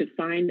ways to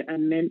find a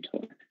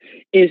mentor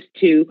is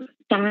to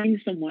find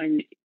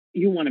someone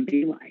you want to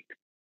be like.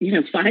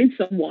 Find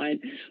someone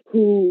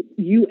who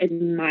you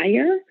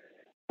admire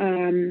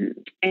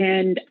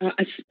and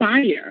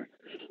aspire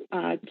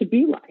to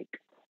be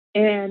like.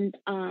 And,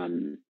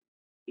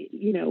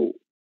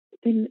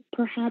 then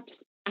perhaps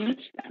ask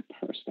that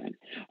person,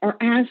 or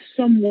ask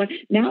someone.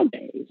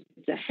 Nowadays,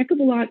 it's a heck of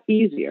a lot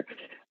easier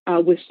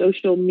with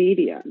social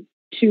media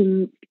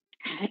to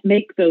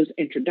make those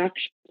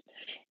introductions.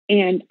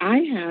 And I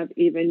have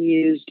even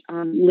used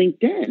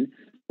LinkedIn,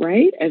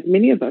 right, as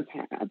many of us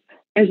have,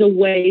 as a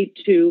way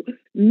to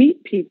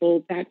meet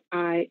people that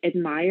I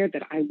admire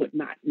that I would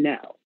not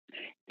know.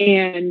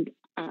 And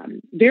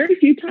very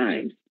few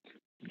times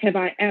have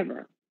I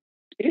ever,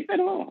 if at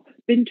all,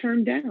 been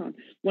turned down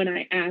when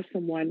I ask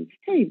someone,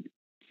 hey,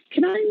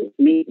 can I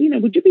meet,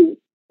 would you be,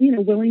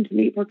 willing to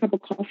meet for a cup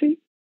of coffee?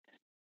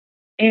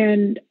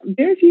 And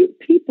very few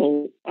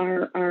people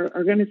are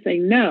going to say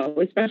no,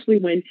 especially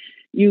when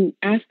you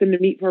ask them to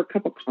meet for a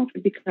cup of coffee,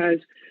 because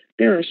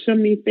there are so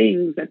many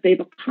things that they've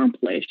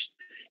accomplished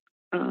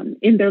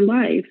in their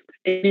life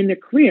and in their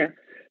career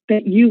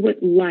that you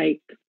would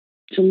like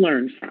to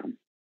learn from.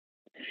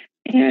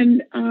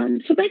 And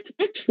so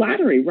that's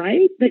flattery,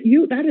 right? That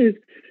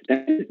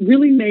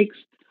really makes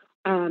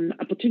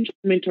a potential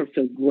mentor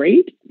feel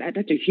great.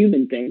 That's a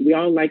human thing. We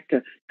all like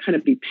to kind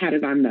of be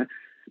patted on the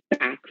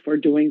back for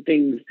doing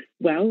things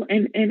well,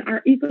 and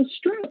our ego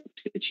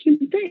stroked. It's a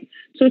human thing.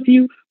 So if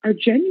you are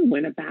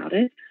genuine about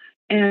it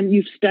and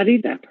you've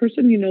studied that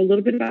person, you know a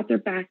little bit about their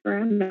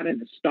background, not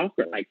in a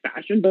stalker like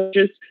fashion, but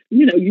just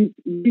you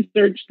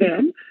research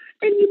them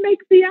and you make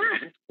the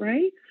ask,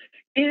 right?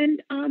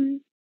 And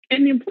and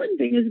the important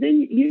thing is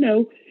then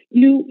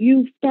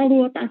you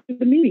follow up after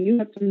the meeting. You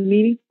have some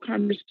meaningful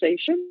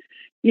conversation.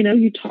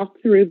 You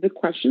talk through the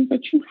questions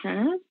that you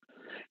have,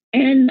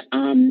 and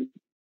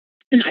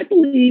and I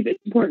believe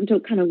it's important to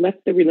kind of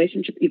let the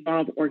relationship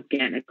evolve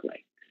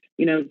organically.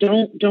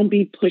 Don't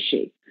be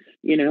pushy.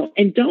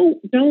 And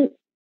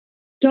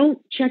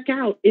don't check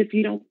out if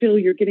you don't feel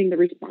you're getting the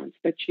response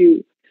that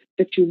you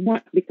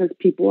want, because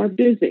people are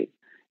busy.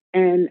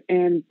 But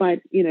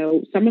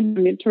some of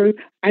my mentors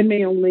I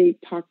may only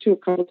talk to a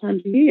couple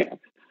times a year.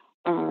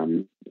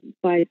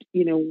 But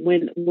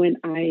when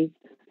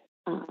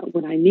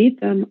I need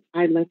them,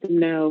 I let them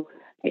know,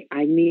 hey,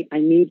 I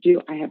need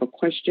you. I have a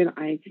question.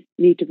 I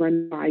need to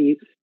run by you.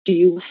 Do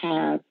you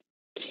have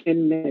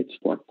 10 minutes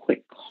for a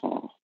quick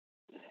call?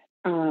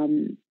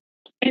 And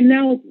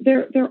now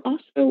there are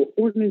also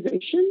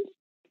organizations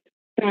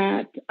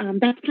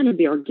that's kind of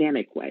the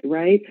organic way,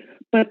 right?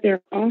 But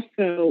there are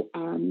also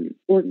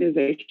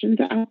organizations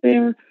out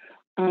there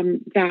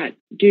that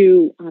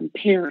do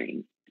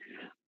pairing.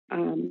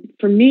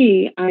 For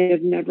me, I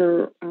have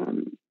never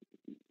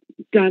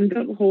done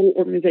the whole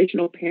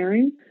organizational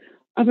pairing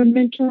of a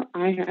mentor.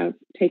 I have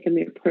taken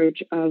the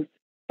approach of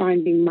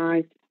finding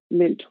my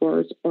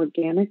mentors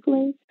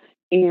organically,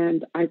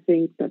 and I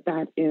think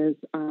that is,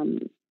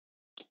 and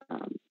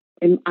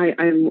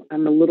I'm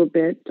a little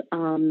bit,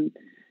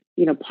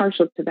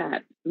 partial to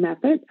that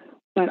method,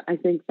 but I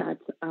think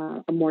that's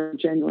a more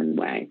genuine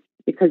way,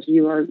 because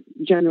you are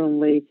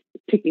genuinely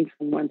picking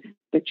someone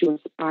that you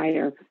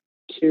aspire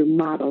to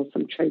model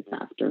some traits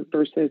after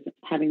versus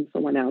having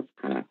someone else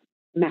kind of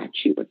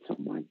match you with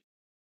someone.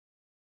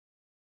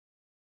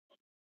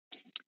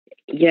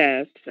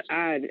 Yes,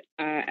 I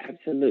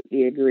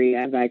absolutely agree.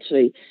 I've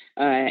actually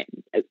uh,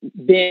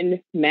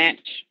 been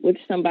matched with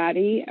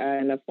somebody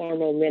in a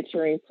formal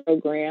mentoring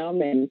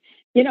program, and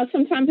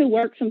sometimes it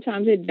works,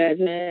 sometimes it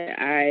doesn't.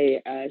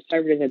 I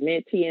served as a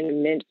mentee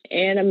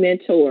and a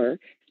mentor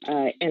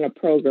in a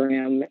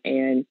program,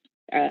 and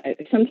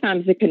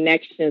sometimes the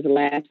connections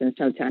last, and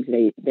sometimes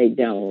they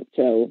don't.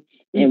 So.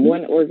 In Mm-hmm.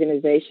 one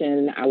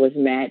organization, I was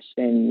matched,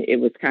 and it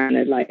was kind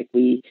of like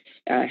we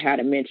had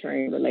a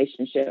mentoring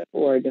relationship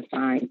for a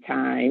defined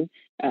time.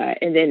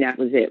 And then that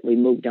was it. We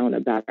moved on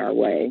about our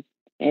way.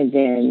 And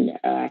then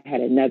I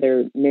had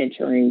another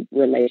mentoring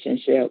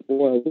relationship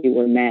where we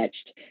were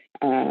matched.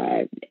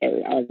 I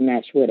was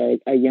matched with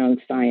a young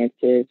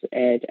scientist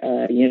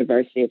at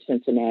University of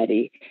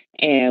Cincinnati,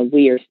 and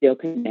we are still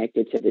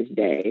connected to this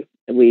day.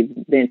 We've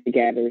been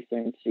together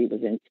since she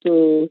was in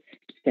school,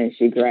 since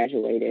she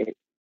graduated.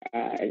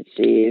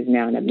 She is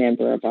now a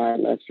member of our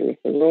illustrious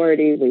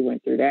sorority. We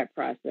went through that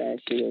process.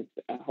 She was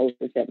a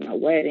hostess at my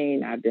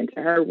wedding. I've been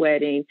to her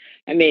wedding.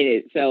 I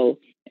mean,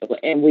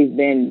 and we've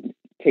been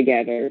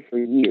together for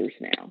years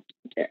now,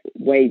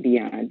 way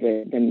beyond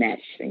the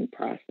matching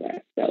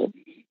process. So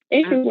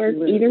it can work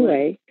either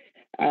way.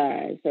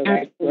 So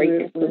that's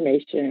great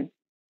information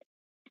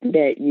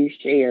that you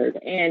shared.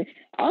 And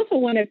I also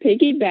want to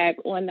piggyback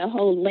on the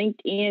whole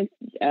LinkedIn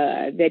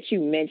that you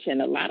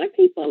mentioned. A lot of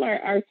people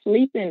are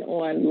sleeping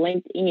on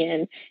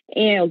LinkedIn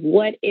and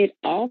what it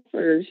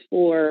offers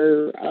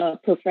for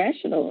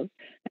professionals.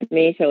 I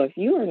mean, so if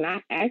you are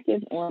not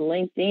active on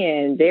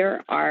LinkedIn,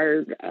 there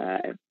are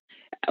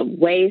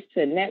ways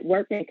to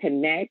network and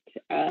connect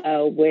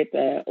with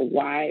a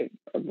wide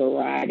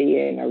variety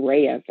and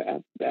array of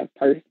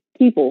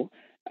people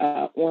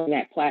on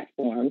that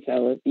platform.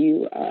 So if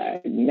you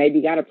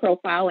maybe got a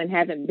profile and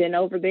haven't been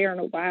over there in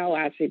a while,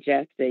 I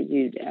suggest that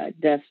you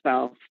dust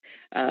off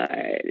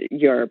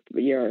your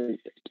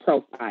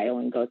profile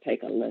and go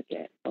take a look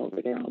at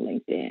over there on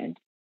LinkedIn.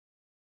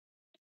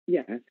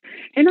 Yes.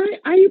 And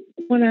I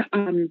want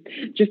to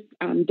just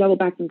double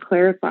back and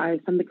clarify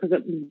something,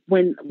 because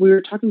when we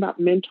were talking about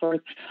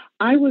mentors,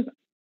 I was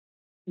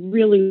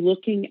really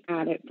looking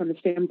at it from the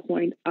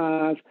standpoint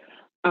of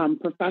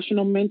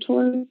professional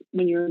mentors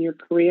when you're in your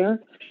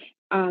career.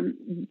 When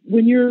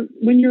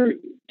you're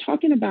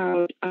talking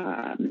about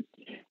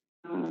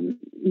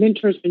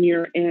mentors when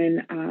you're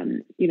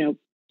in,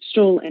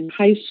 still in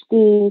high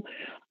school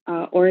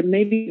or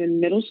maybe in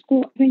middle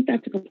school, I think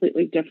that's a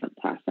completely different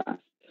process.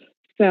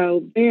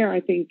 So there, I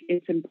think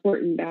it's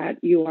important that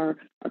you are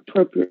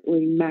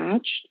appropriately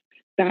matched.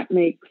 That's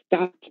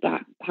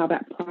how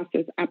that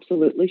process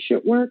absolutely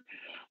should work.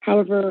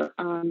 However,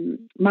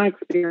 my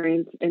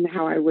experience and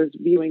how I was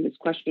viewing this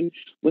question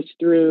was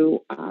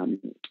through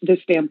the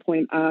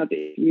standpoint of,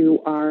 if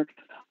you are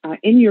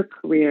in your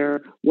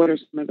career, what are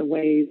some of the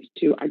ways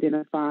to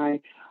identify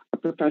a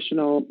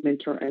professional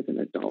mentor as an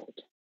adult?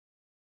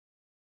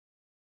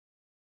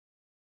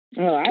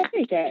 Oh, I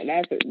think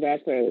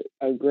that's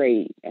a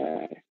great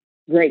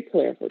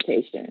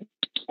clarification.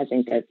 I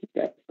think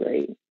that's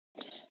great.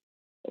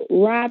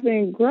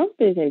 Robin, growth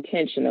is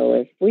intentional.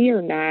 If we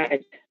are not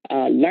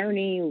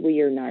learning,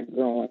 we are not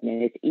growing,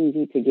 and it's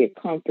easy to get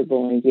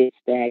comfortable and get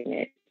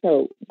stagnant.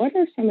 So, what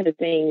are some of the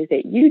things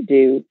that you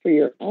do for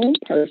your own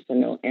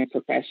personal and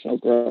professional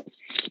growth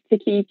to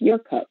keep your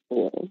cup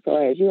full? So,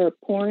 as you are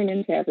pouring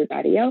into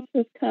everybody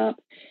else's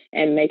cup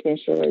and making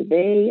sure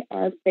they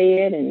are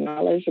fed and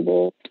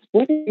knowledgeable,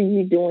 what are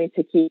you doing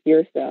to keep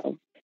yourself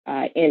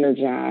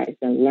energized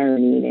and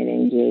learning and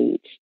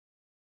engaged?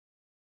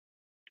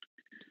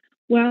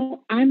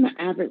 Well, I'm an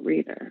avid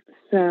reader,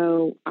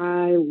 so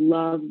I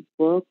love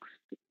books.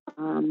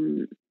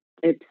 Um,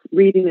 it's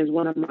reading is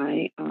one of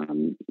my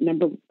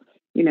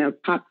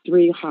top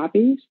three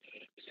hobbies.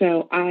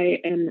 So I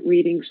am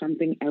reading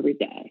something every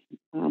day,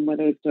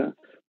 whether it's a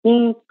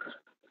book,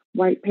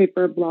 white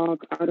paper,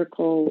 blog,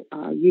 article,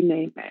 you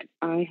name it.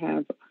 I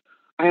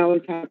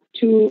always have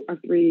two or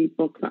three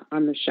books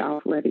on the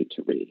shelf ready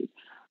to read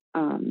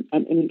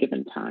at any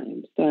given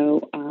time.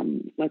 So,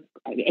 like,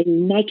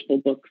 in multiple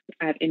books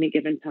at any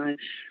given time.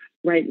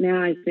 Right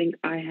now, I think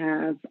I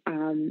have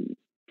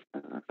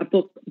a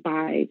book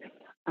by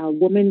a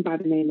woman by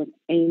the name of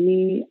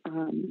Amy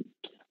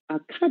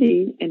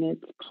Cuddy, and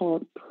it's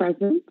called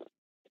Presence.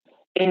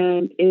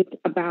 And it's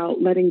about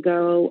letting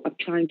go of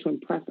trying to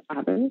impress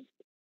others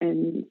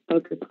and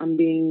focus on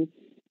being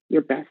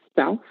your best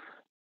self.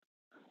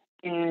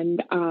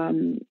 And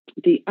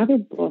the other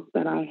book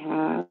that I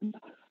have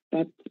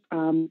that's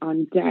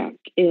on deck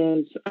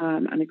is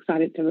I'm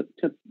excited to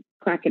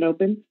crack it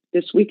open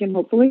this weekend,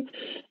 hopefully,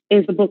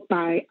 is a book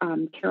by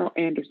Carol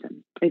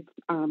Anderson. It's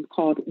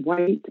called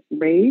White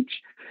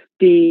Rage,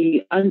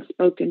 The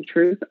Unspoken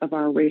Truth of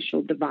Our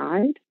Racial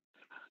Divide.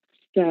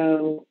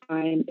 So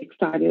I'm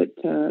excited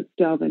to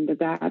delve into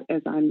that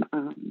as I'm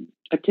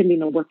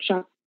attending a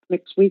workshop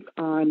next week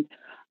on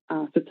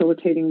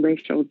facilitating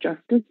racial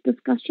justice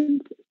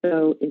discussions.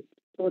 So it's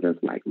sort of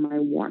like my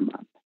warm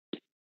up.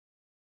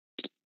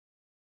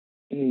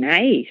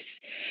 Nice.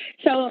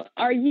 So,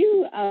 are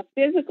you a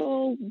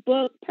physical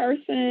book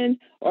person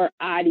or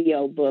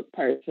audio book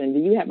person? Do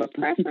you have a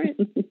preference?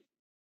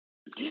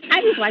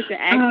 I just like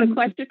to ask the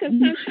question because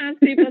sometimes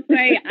people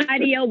say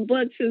audio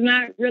books is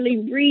not really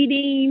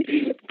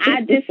reading.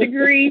 I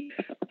disagree.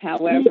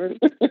 However,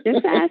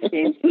 just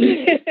asking.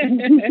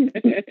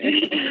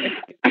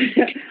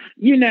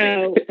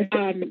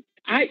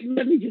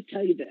 Let me just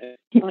tell you this.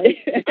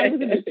 If I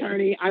was an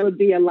attorney, I would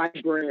be a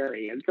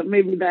librarian. So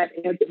maybe that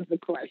answers the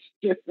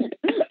question.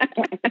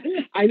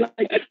 I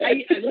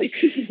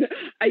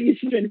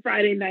used to spend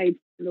Friday nights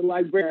in the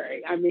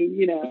library. I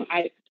mean,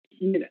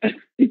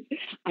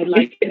 I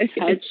like to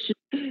touch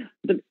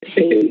the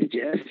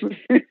pages.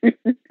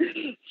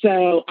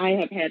 So I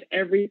have had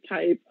every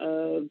type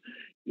of,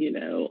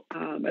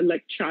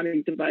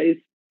 electronic device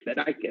that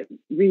I could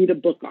read a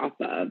book off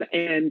of.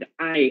 And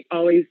I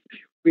always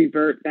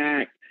revert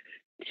back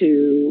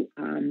to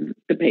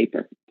the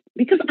paper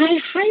because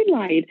I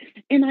highlight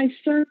and I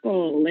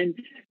circle and,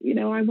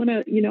 I want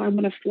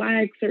to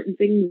flag certain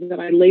things that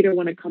I later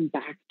want to come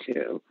back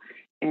to.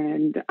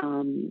 And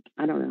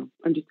I don't know,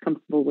 I'm just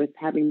comfortable with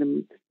having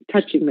them,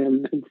 touching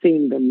them and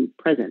seeing them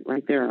present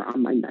right there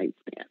on my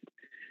nightstand.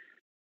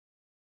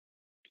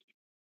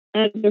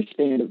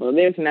 Understandable.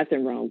 There's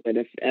nothing wrong with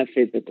a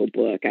physical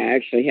book. I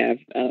actually have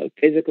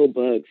physical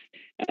books,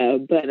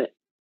 but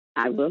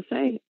I will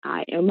say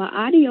I am an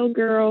audio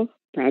girl,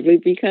 probably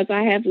because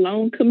I have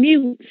long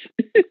commutes.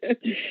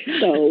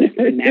 So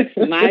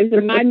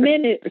maximizing my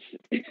minutes.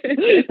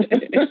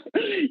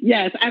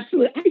 Yes,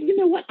 absolutely. You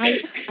know what?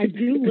 I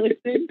do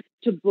listen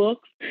to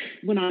books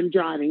when I'm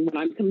driving, when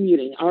I'm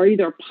commuting, or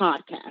either a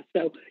podcast.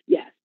 So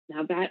yes,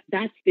 now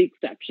that's the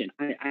exception.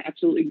 I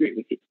absolutely agree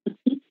with you.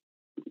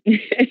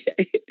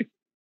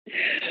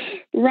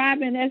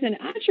 Robin, as an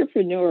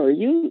entrepreneur,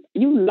 you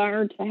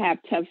learn to have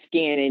tough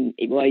skin,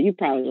 and well, you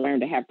probably learned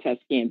to have tough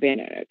skin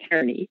being an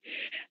attorney,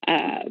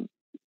 uh,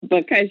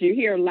 because you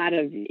hear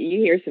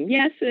some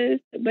yeses,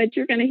 but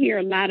you're going to hear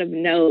a lot of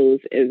nos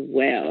as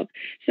well.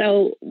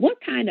 So, what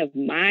kind of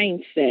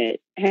mindset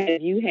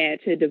have you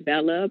had to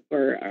develop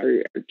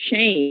or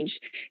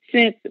change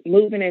since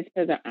moving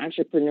into the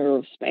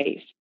entrepreneurial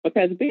space?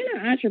 Because being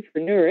an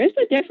entrepreneur is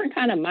a different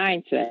kind of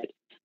mindset.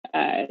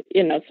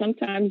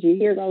 Sometimes you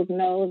hear those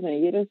no's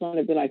and you just want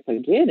to be like,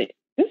 forget it.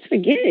 Just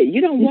forget it.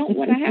 You don't want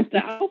what I have to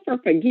offer,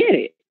 forget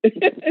it.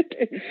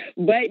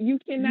 But you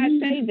cannot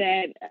say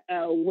that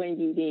when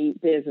you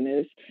need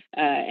business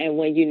and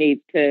when you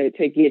need to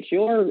get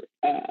your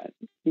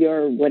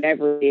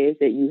whatever it is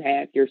that you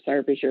have, your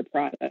service, your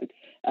product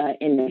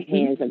in the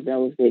hands of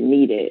those that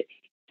need it.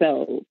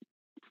 So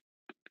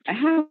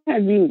how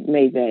have you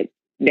made that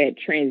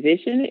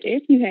transition?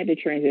 If you had to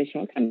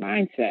transition, what kind of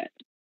mindset?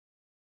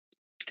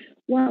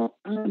 Well,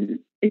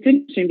 it's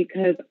interesting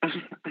because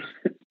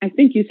I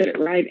think you said it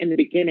right in the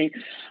beginning.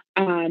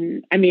 I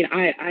mean,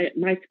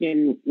 my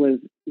skin was,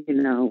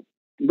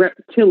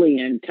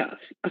 reptilian tough.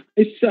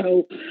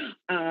 So,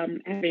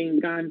 having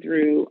gone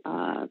through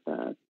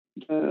the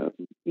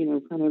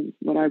kind of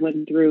what I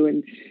went through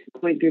and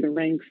going through the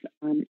ranks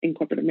in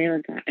corporate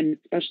America, and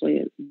especially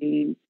as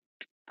being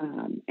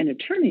an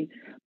attorney,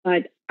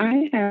 but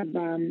I have,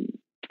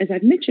 as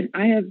I've mentioned,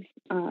 I have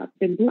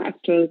been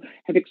blessed to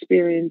have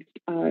experienced,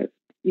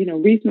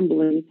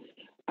 reasonably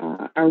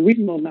a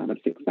reasonable amount of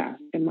success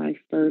in my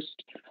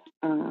first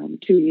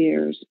 2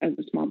 years as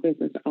a small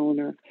business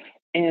owner.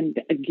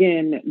 And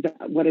again,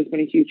 what has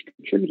been a huge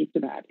contributor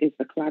to that is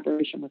the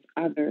collaboration with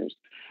others.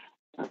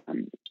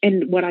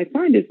 And what I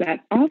find is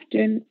that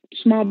often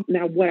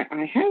where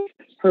I have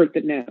heard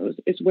the no's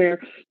is where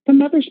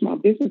some other small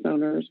business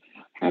owners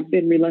have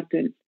been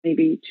reluctant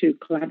maybe to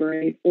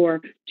collaborate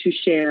or to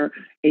share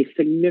a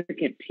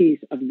significant piece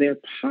of their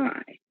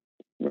pie,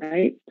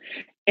 right?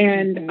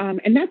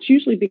 And that's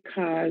usually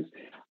because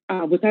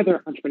with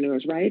other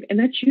entrepreneurs, right? And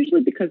that's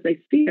usually because they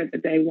fear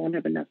that they won't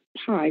have enough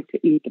pie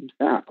to eat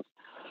themselves.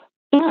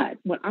 But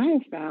what I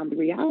have found, the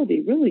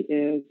reality really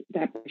is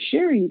that by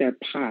sharing their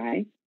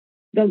pie,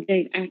 they'll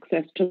gain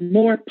access to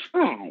more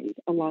pies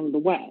along the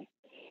way.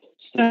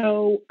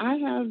 So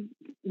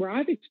where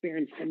I've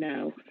experienced to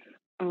know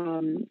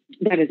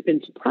that has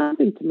been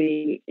surprising to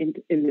me in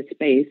this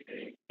space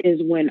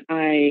is when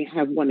I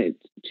have wanted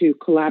to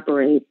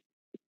collaborate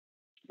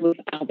with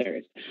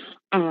others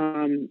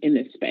in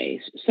this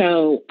space.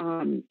 So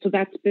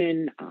that's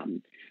been a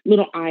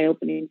little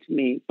eye-opening to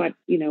me, but,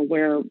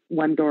 where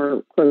one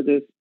door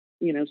closes,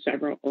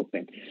 several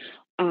open.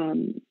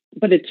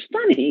 But it's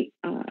funny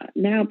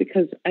now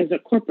because as a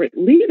corporate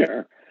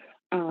leader,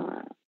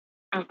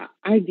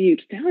 I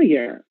viewed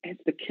failure as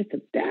the kiss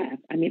of death.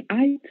 I mean,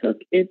 I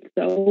took it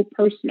so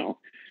personal.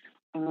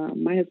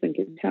 My husband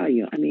can tell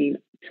you,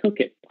 took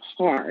it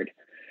hard.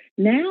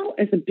 Now,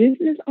 as a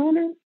business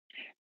owner,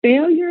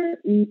 failure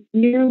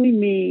merely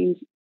means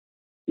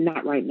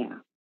not right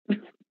now.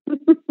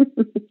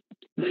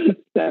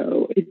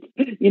 So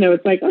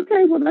it's like,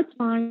 okay, well, that's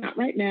fine, not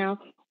right now,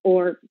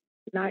 or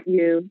not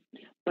you,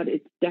 but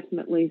it's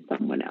definitely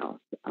someone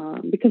else,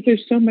 because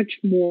there's so much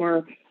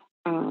more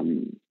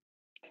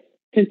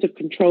sense of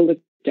control of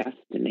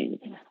destiny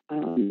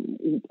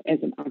as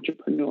an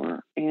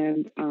entrepreneur,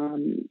 and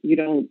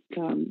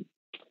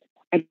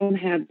I don't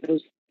have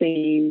those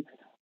same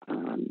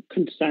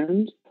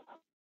concerns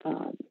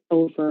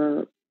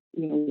over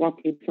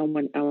walking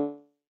someone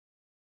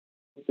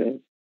else's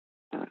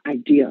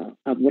idea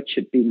of what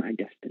should be my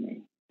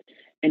destiny.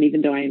 And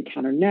even though I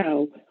encounter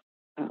no,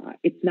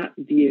 it's not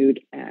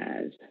viewed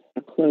as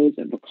a close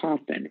of a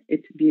coffin.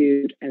 It's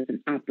viewed as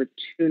an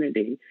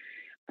opportunity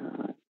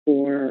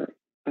for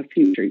a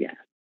future yes.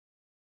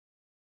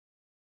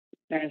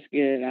 That's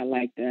good. I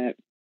like that.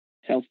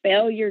 So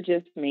failure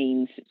just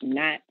means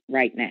not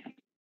right now.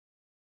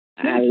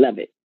 I love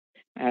it.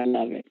 I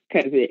love it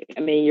because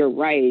you're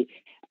right.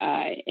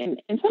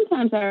 And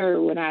sometimes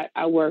when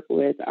I work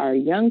with our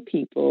young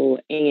people,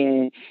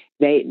 and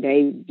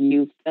they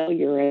view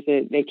failure as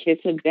the kiss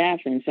of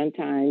death, and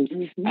sometimes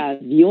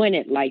viewing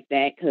it like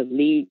that could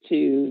lead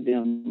to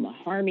them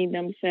harming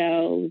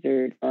themselves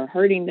or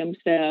hurting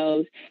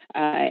themselves,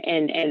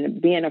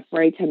 and being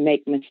afraid to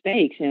make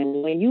mistakes.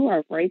 And when you are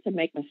afraid to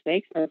make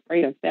mistakes or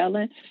afraid of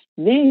failing,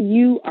 then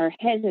you are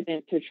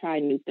hesitant to try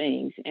new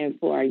things. And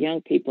for our young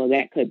people,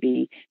 that could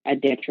be a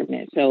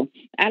detriment. So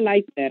I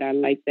like that. I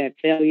like that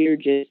failure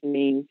just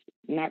means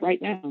not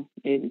right now.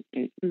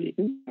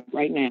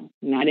 Right now,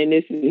 not in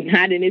this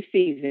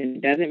season.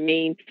 It doesn't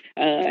mean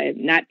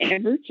not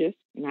ever, just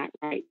not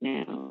right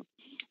now.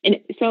 And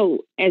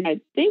so as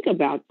I think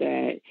about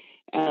that,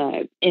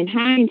 in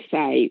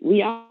hindsight,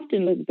 we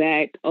often look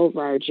back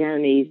over our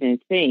journeys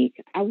and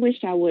think, I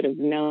wish I would have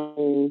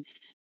known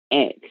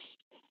X.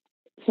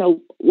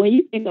 So when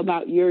you think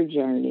about your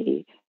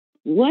journey,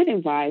 what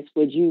advice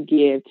would you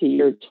give to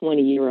your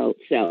 20-year-old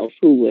self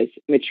who was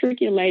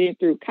matriculating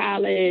through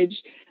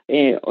college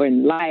or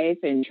in life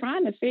and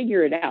trying to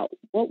figure it out?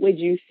 What would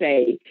you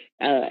say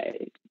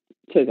to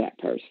that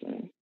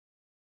person?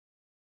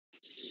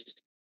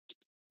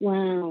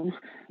 Wow.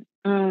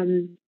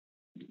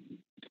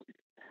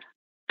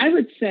 I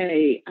would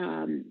say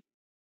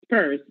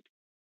first,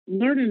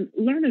 learn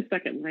a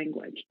second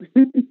language.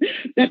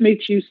 That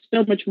makes you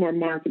so much more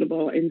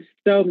marketable in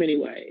so many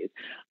ways.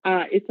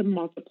 It's a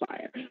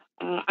multiplier.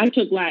 I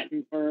took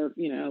Latin for,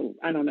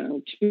 I don't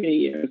know, 2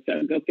 years,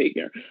 so go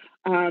figure.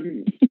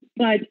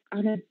 But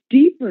on a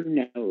deeper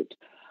note,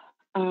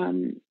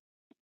 I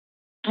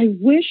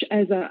wish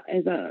as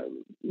a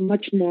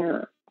much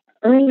more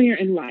earlier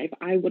in life,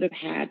 I would have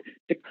had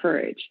the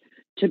courage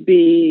to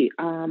be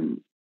a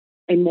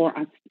more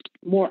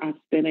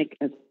authentic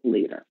as a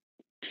leader.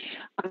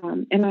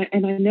 And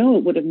I know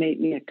it would have made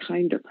me a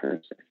kinder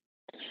person.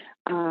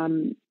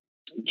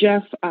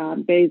 Jeff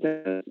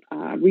Bezos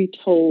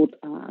retold,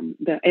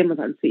 the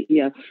Amazon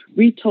CEO,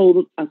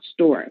 retold a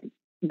story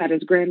that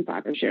his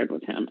grandfather shared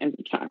with him as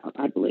a child,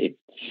 I believe.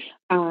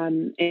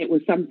 It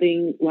was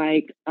something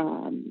like,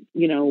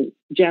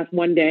 Jeff,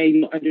 one day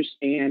you'll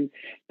understand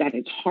that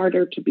it's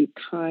harder to be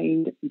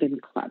kind than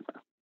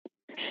clever.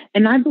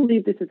 And I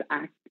believe this is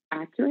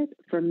accurate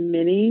for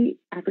many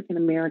African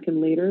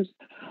American leaders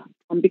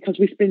because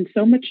we spend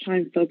so much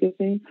time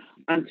focusing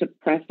on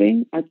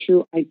suppressing our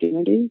true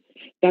identity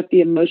that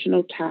the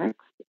emotional tax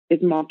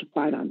is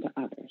multiplied onto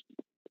others.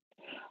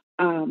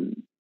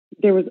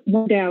 There was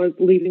one day I was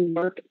leaving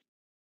work.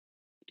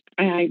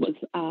 I was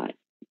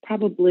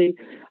probably,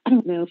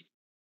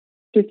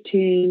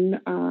 15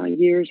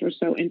 years or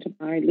so into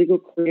my legal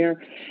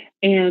career.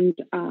 And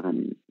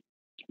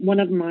one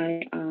of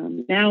my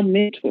now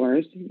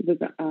mentors, he was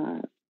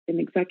an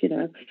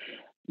executive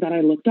that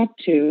I looked up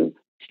to,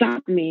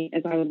 stopped me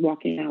as I was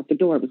walking out the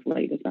door. It was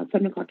late. It was about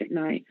 7:00 at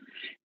night.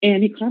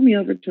 And he called me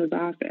over to his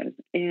office.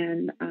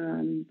 And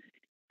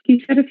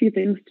he said a few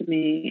things to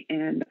me.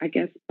 And I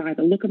guess by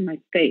the look of my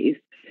face,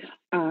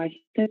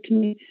 he said to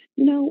me,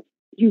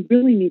 you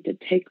really need to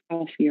take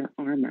off your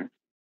armor.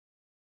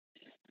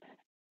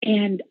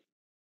 And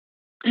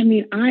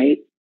I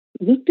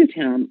looked at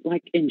him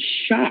like in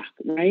shock,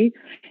 right?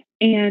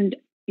 And,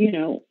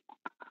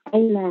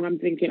 all along I'm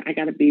thinking I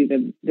got to be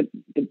the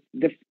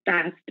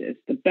fastest,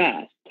 the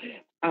best,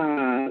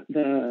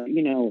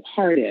 the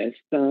hardest,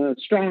 the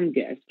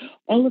strongest.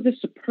 All of the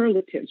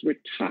superlatives were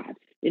taught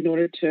in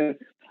order to,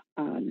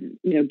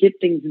 get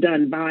things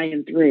done by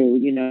and through,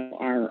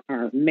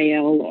 our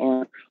male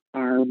or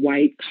our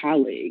white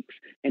colleagues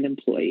and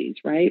employees,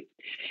 right?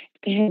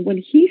 And when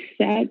he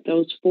said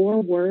those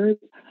 4 words,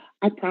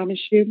 I promise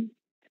you,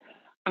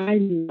 I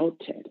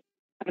melted.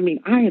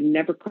 I have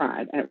never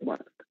cried at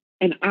work.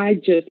 And I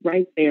just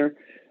right there,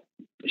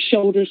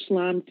 shoulder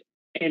slumped,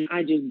 and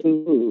I just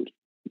boo-hooed.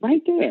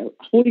 Right there,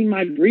 holding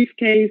my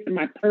briefcase and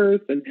my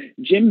purse and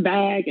gym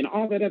bag and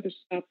all that other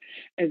stuff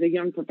as a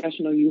young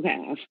professional you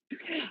have.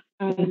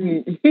 But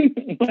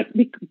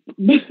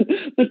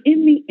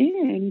in the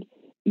end,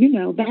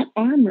 that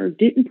armor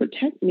didn't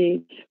protect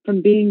me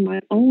from being my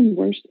own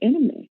worst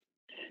enemy.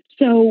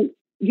 So,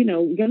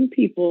 young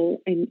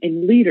people and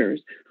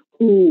leaders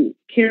who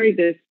carry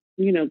this,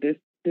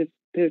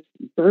 this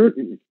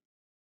burden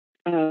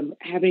of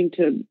having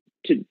to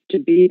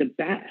be the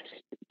best,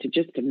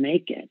 to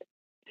make it,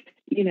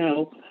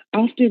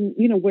 often,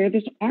 wear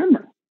this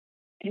armor.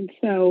 And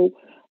so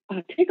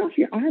take off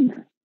your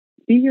armor,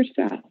 be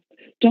yourself.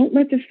 Don't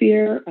let the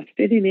fear of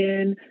fitting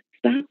in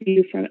stop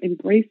you from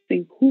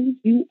embracing who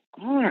you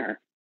are.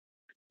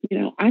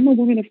 I'm a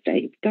woman of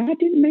faith. God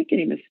didn't make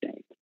any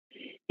mistakes.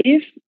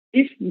 If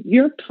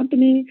your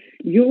company,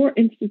 your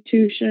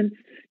institution,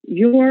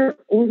 your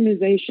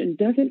organization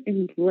doesn't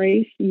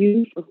embrace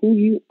you for who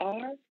you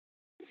are,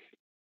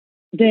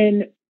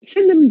 then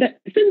send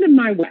them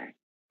my way.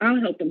 I'll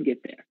help them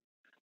get there.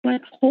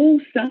 But whole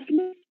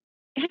selfless,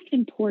 that's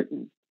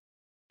important.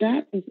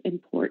 That is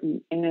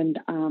important. And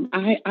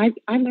I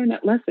learned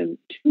that lesson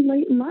too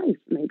late in life,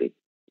 maybe.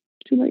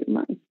 Too late in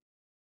life.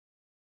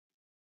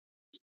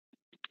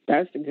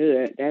 That's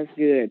good. That's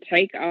good.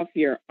 Take off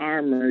your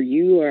armor.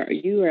 You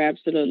are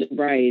absolutely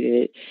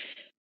right.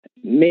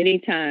 Many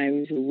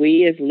times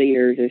we as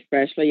leaders,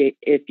 especially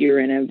if you're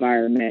in an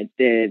environment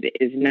that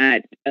is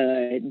not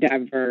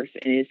diverse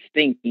in its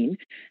thinking,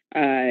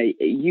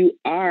 you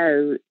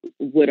are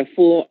with a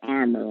full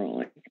armor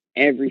on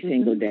every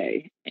single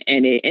day.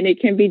 And it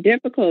can be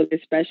difficult,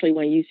 especially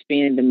when you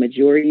spend the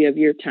majority of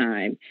your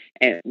time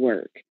at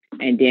work.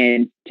 And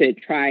then to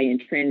try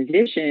and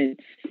transition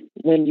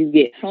when you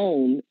get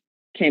home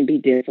can be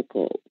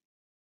difficult.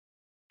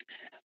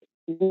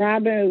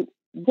 Robin,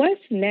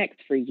 what's next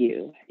for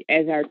you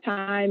as our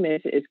time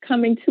is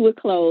coming to a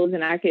close?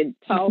 And I could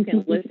talk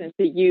and listen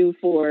to you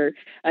for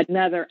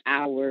another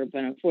hour,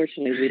 but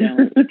unfortunately we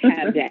don't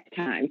have that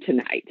time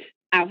tonight.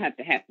 I'll have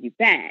to have you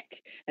back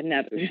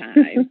another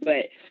time.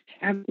 But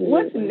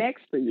what's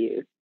next for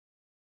you?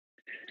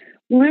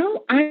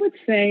 Well, I would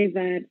say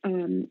that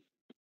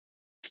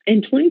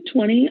in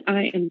 2020,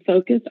 I am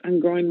focused on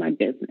growing my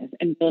business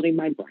and building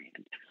my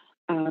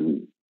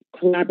brand,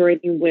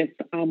 collaborating with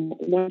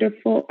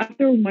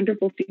other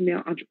wonderful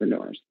female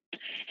entrepreneurs.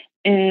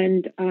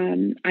 And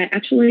I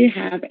actually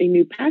have a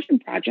new passion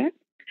project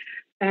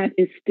that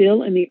is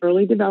still in the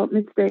early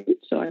development stage,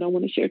 so I don't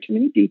want to share too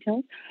many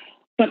details.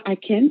 But I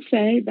can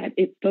say that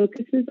it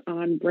focuses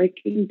on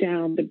breaking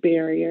down the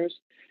barriers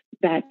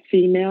that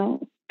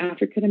female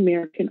African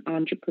American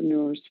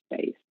entrepreneurs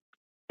face.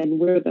 And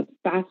we're the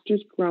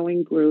fastest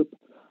growing group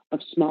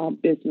of small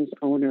business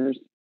owners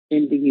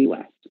in the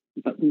U.S.,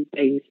 but we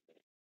face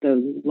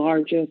the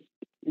largest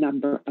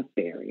number of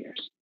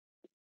barriers.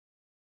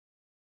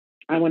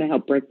 I want to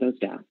help break those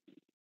down.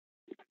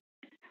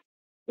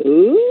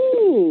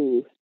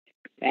 Ooh,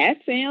 that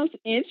sounds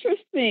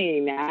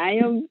interesting. I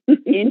am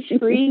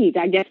intrigued.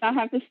 I guess I'll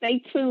have to stay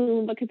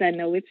tuned because I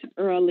know it's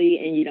early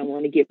and you don't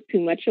want to give too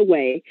much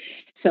away.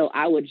 So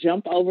I will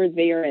jump over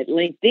there at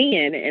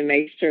LinkedIn and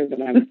make sure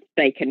that I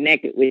stay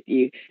connected with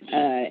you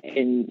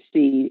and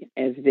see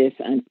as this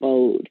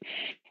unfolds.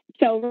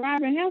 So So,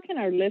 Robin, how can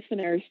our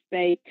listeners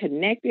stay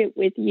connected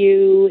with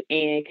you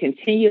and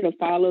continue to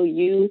follow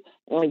you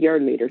on your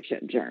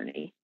leadership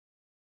journey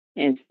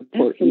and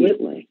support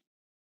Absolutely.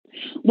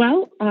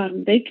 Well,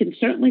 they can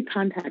certainly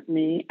contact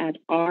me at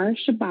R.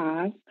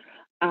 Shabazz.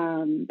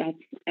 That's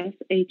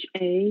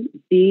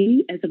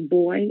SHAB as a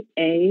boy,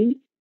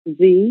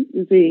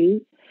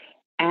 AZZ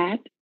at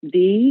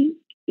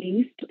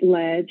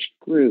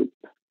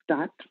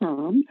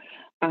theeastledgegroup.com.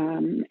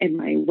 And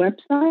my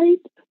website,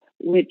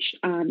 which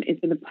is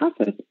in the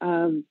process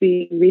of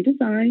being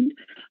redesigned,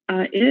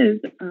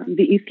 is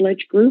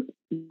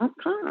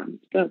theeastledgegroup.com.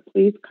 So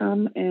please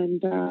come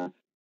and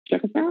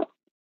check us out.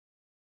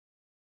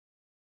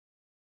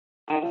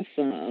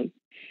 Awesome.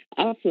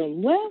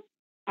 Well,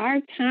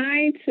 our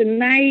time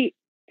tonight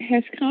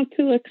has come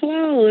to a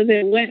close.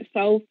 It went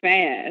so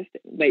fast,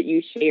 but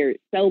you shared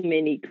so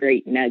many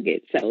great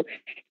nuggets. So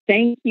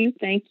thank you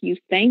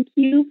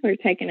for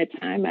taking the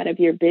time out of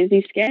your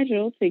busy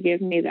schedule to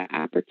give me the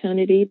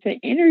opportunity to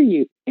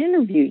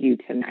interview you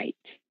tonight.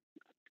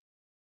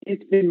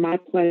 It's been my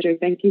pleasure.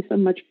 Thank you so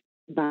much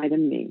for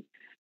inviting me.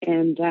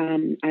 And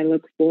I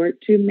look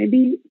forward to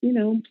maybe,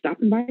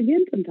 stopping by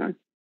again sometime.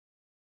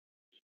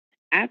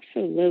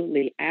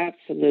 Absolutely.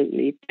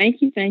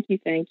 Thank you.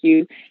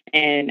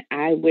 And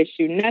I wish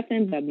you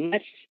nothing but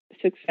much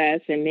success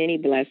and many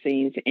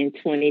blessings in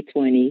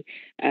 2020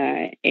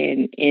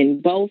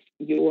 in both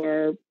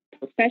your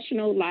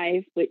professional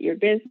life with your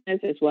business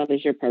as well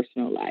as your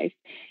personal life.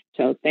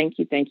 So thank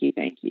you. Thank you,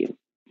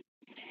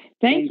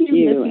 listening. And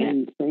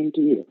same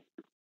to you.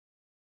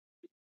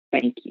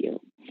 Thank you.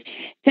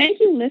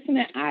 Thank you,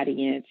 listening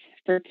audience,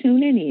 for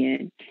tuning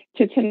in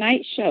to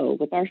tonight's show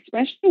with our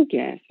special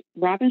guest,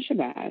 Robin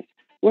Shabazz,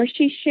 where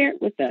she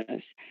shared with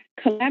us,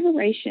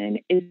 collaboration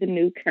is the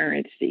new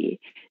currency.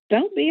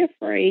 Don't be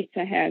afraid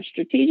to have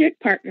strategic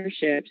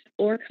partnerships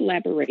or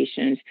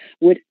collaborations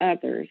with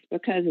others,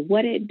 because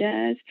what it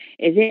does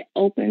is it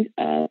opens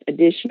up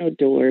additional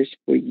doors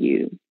for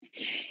you.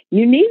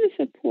 You need the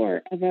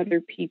support of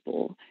other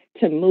people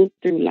to move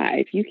through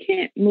life. You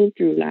can't move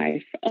through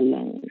life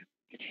alone.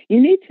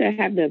 You need to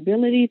have the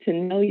ability to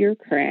know your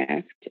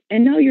craft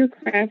and know your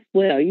craft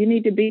well. You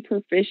need to be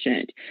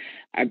proficient.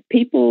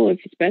 People,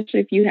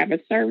 especially if you have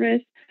a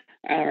service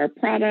or a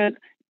product,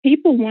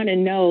 people want to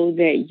know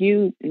that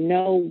you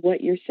know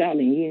what you're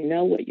selling, you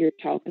know what you're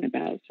talking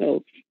about.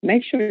 So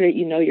make sure that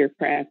you know your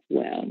craft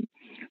well.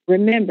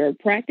 Remember,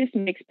 practice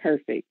makes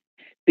perfect.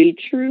 Be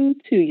true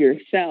to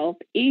yourself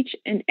each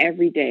and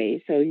every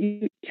day. So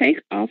you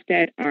take off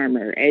that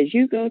armor as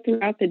you go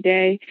throughout the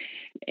day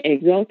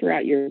and go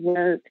throughout your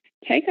work.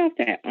 Take off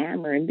that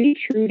armor and be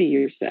true to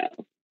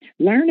yourself.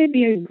 Learn to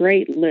be a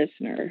great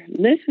listener.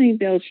 Listening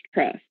builds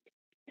trust.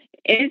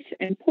 It's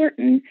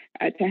important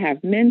to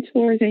have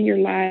mentors in your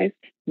life.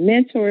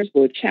 Mentors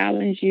will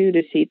challenge you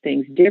to see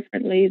things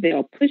differently.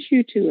 They'll push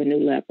you to a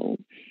new level.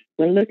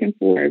 When looking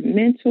for a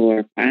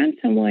mentor, find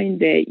someone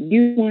that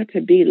you want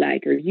to be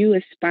like or you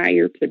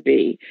aspire to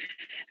be.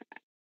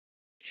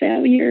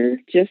 Failure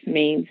just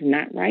means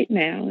not right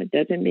now. It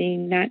doesn't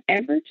mean not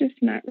ever,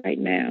 just not right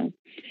now.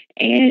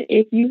 And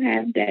if you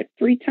have that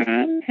free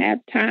time,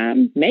 have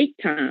time, make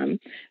time,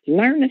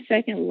 learn a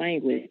second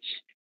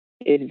language.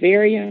 It's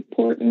very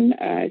important,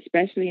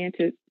 especially in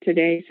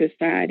today's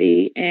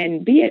society,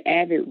 and be an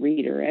avid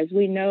reader. As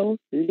we know,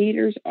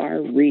 leaders are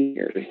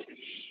readers.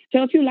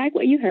 So if you like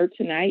what you heard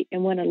tonight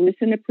and want to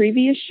listen to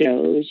previous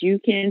shows, you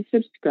can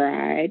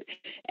subscribe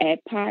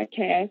at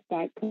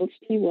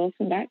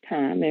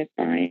podcast.coachtwilson.com and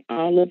find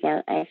all of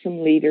our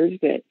awesome leaders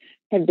that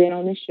have been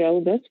on the show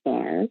thus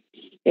far.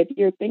 If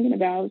you're thinking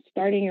about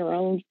starting your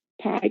own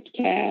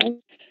podcast,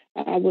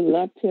 I would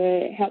love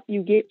to help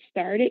you get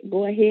started.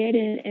 Go ahead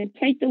and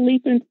take the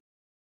leap in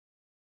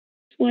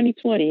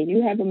 2020.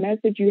 You have a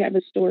message, you have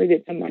a story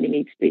that somebody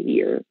needs to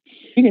hear.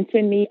 You can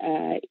send me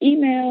an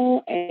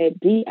email at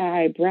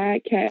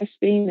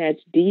DIBroadcasting,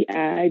 that's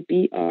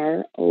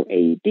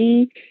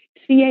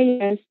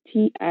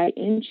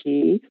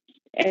DIBROADCASTING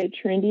at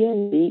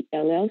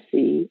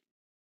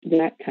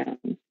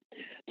TrendyEliteLLC.com.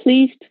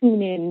 Please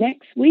tune in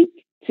next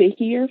week to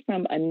hear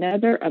from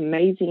another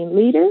amazing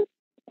leader.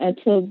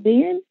 Until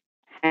then,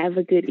 have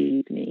a good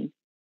evening.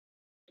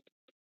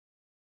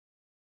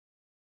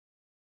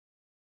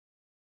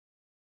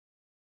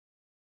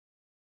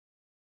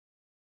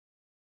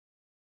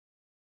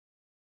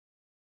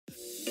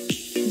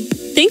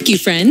 Thank you,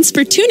 friends,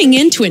 for tuning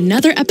in to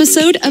another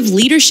episode of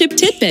Leadership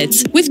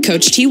Tidbits with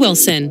Coach T.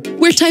 Wilson,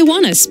 where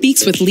Taiwana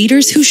speaks with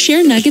leaders who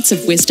share nuggets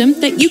of wisdom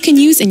that you can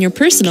use in your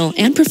personal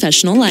and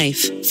professional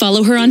life.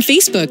 Follow her on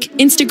Facebook,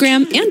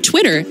 Instagram, and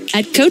Twitter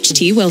at Coach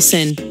T.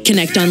 Wilson.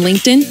 Connect on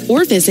LinkedIn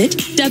or visit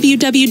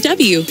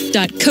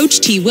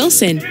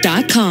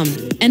www.coachtwilson.com.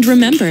 And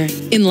remember,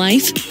 in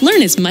life,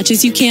 learn as much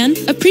as you can,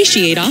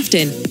 appreciate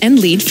often, and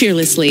lead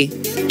fearlessly.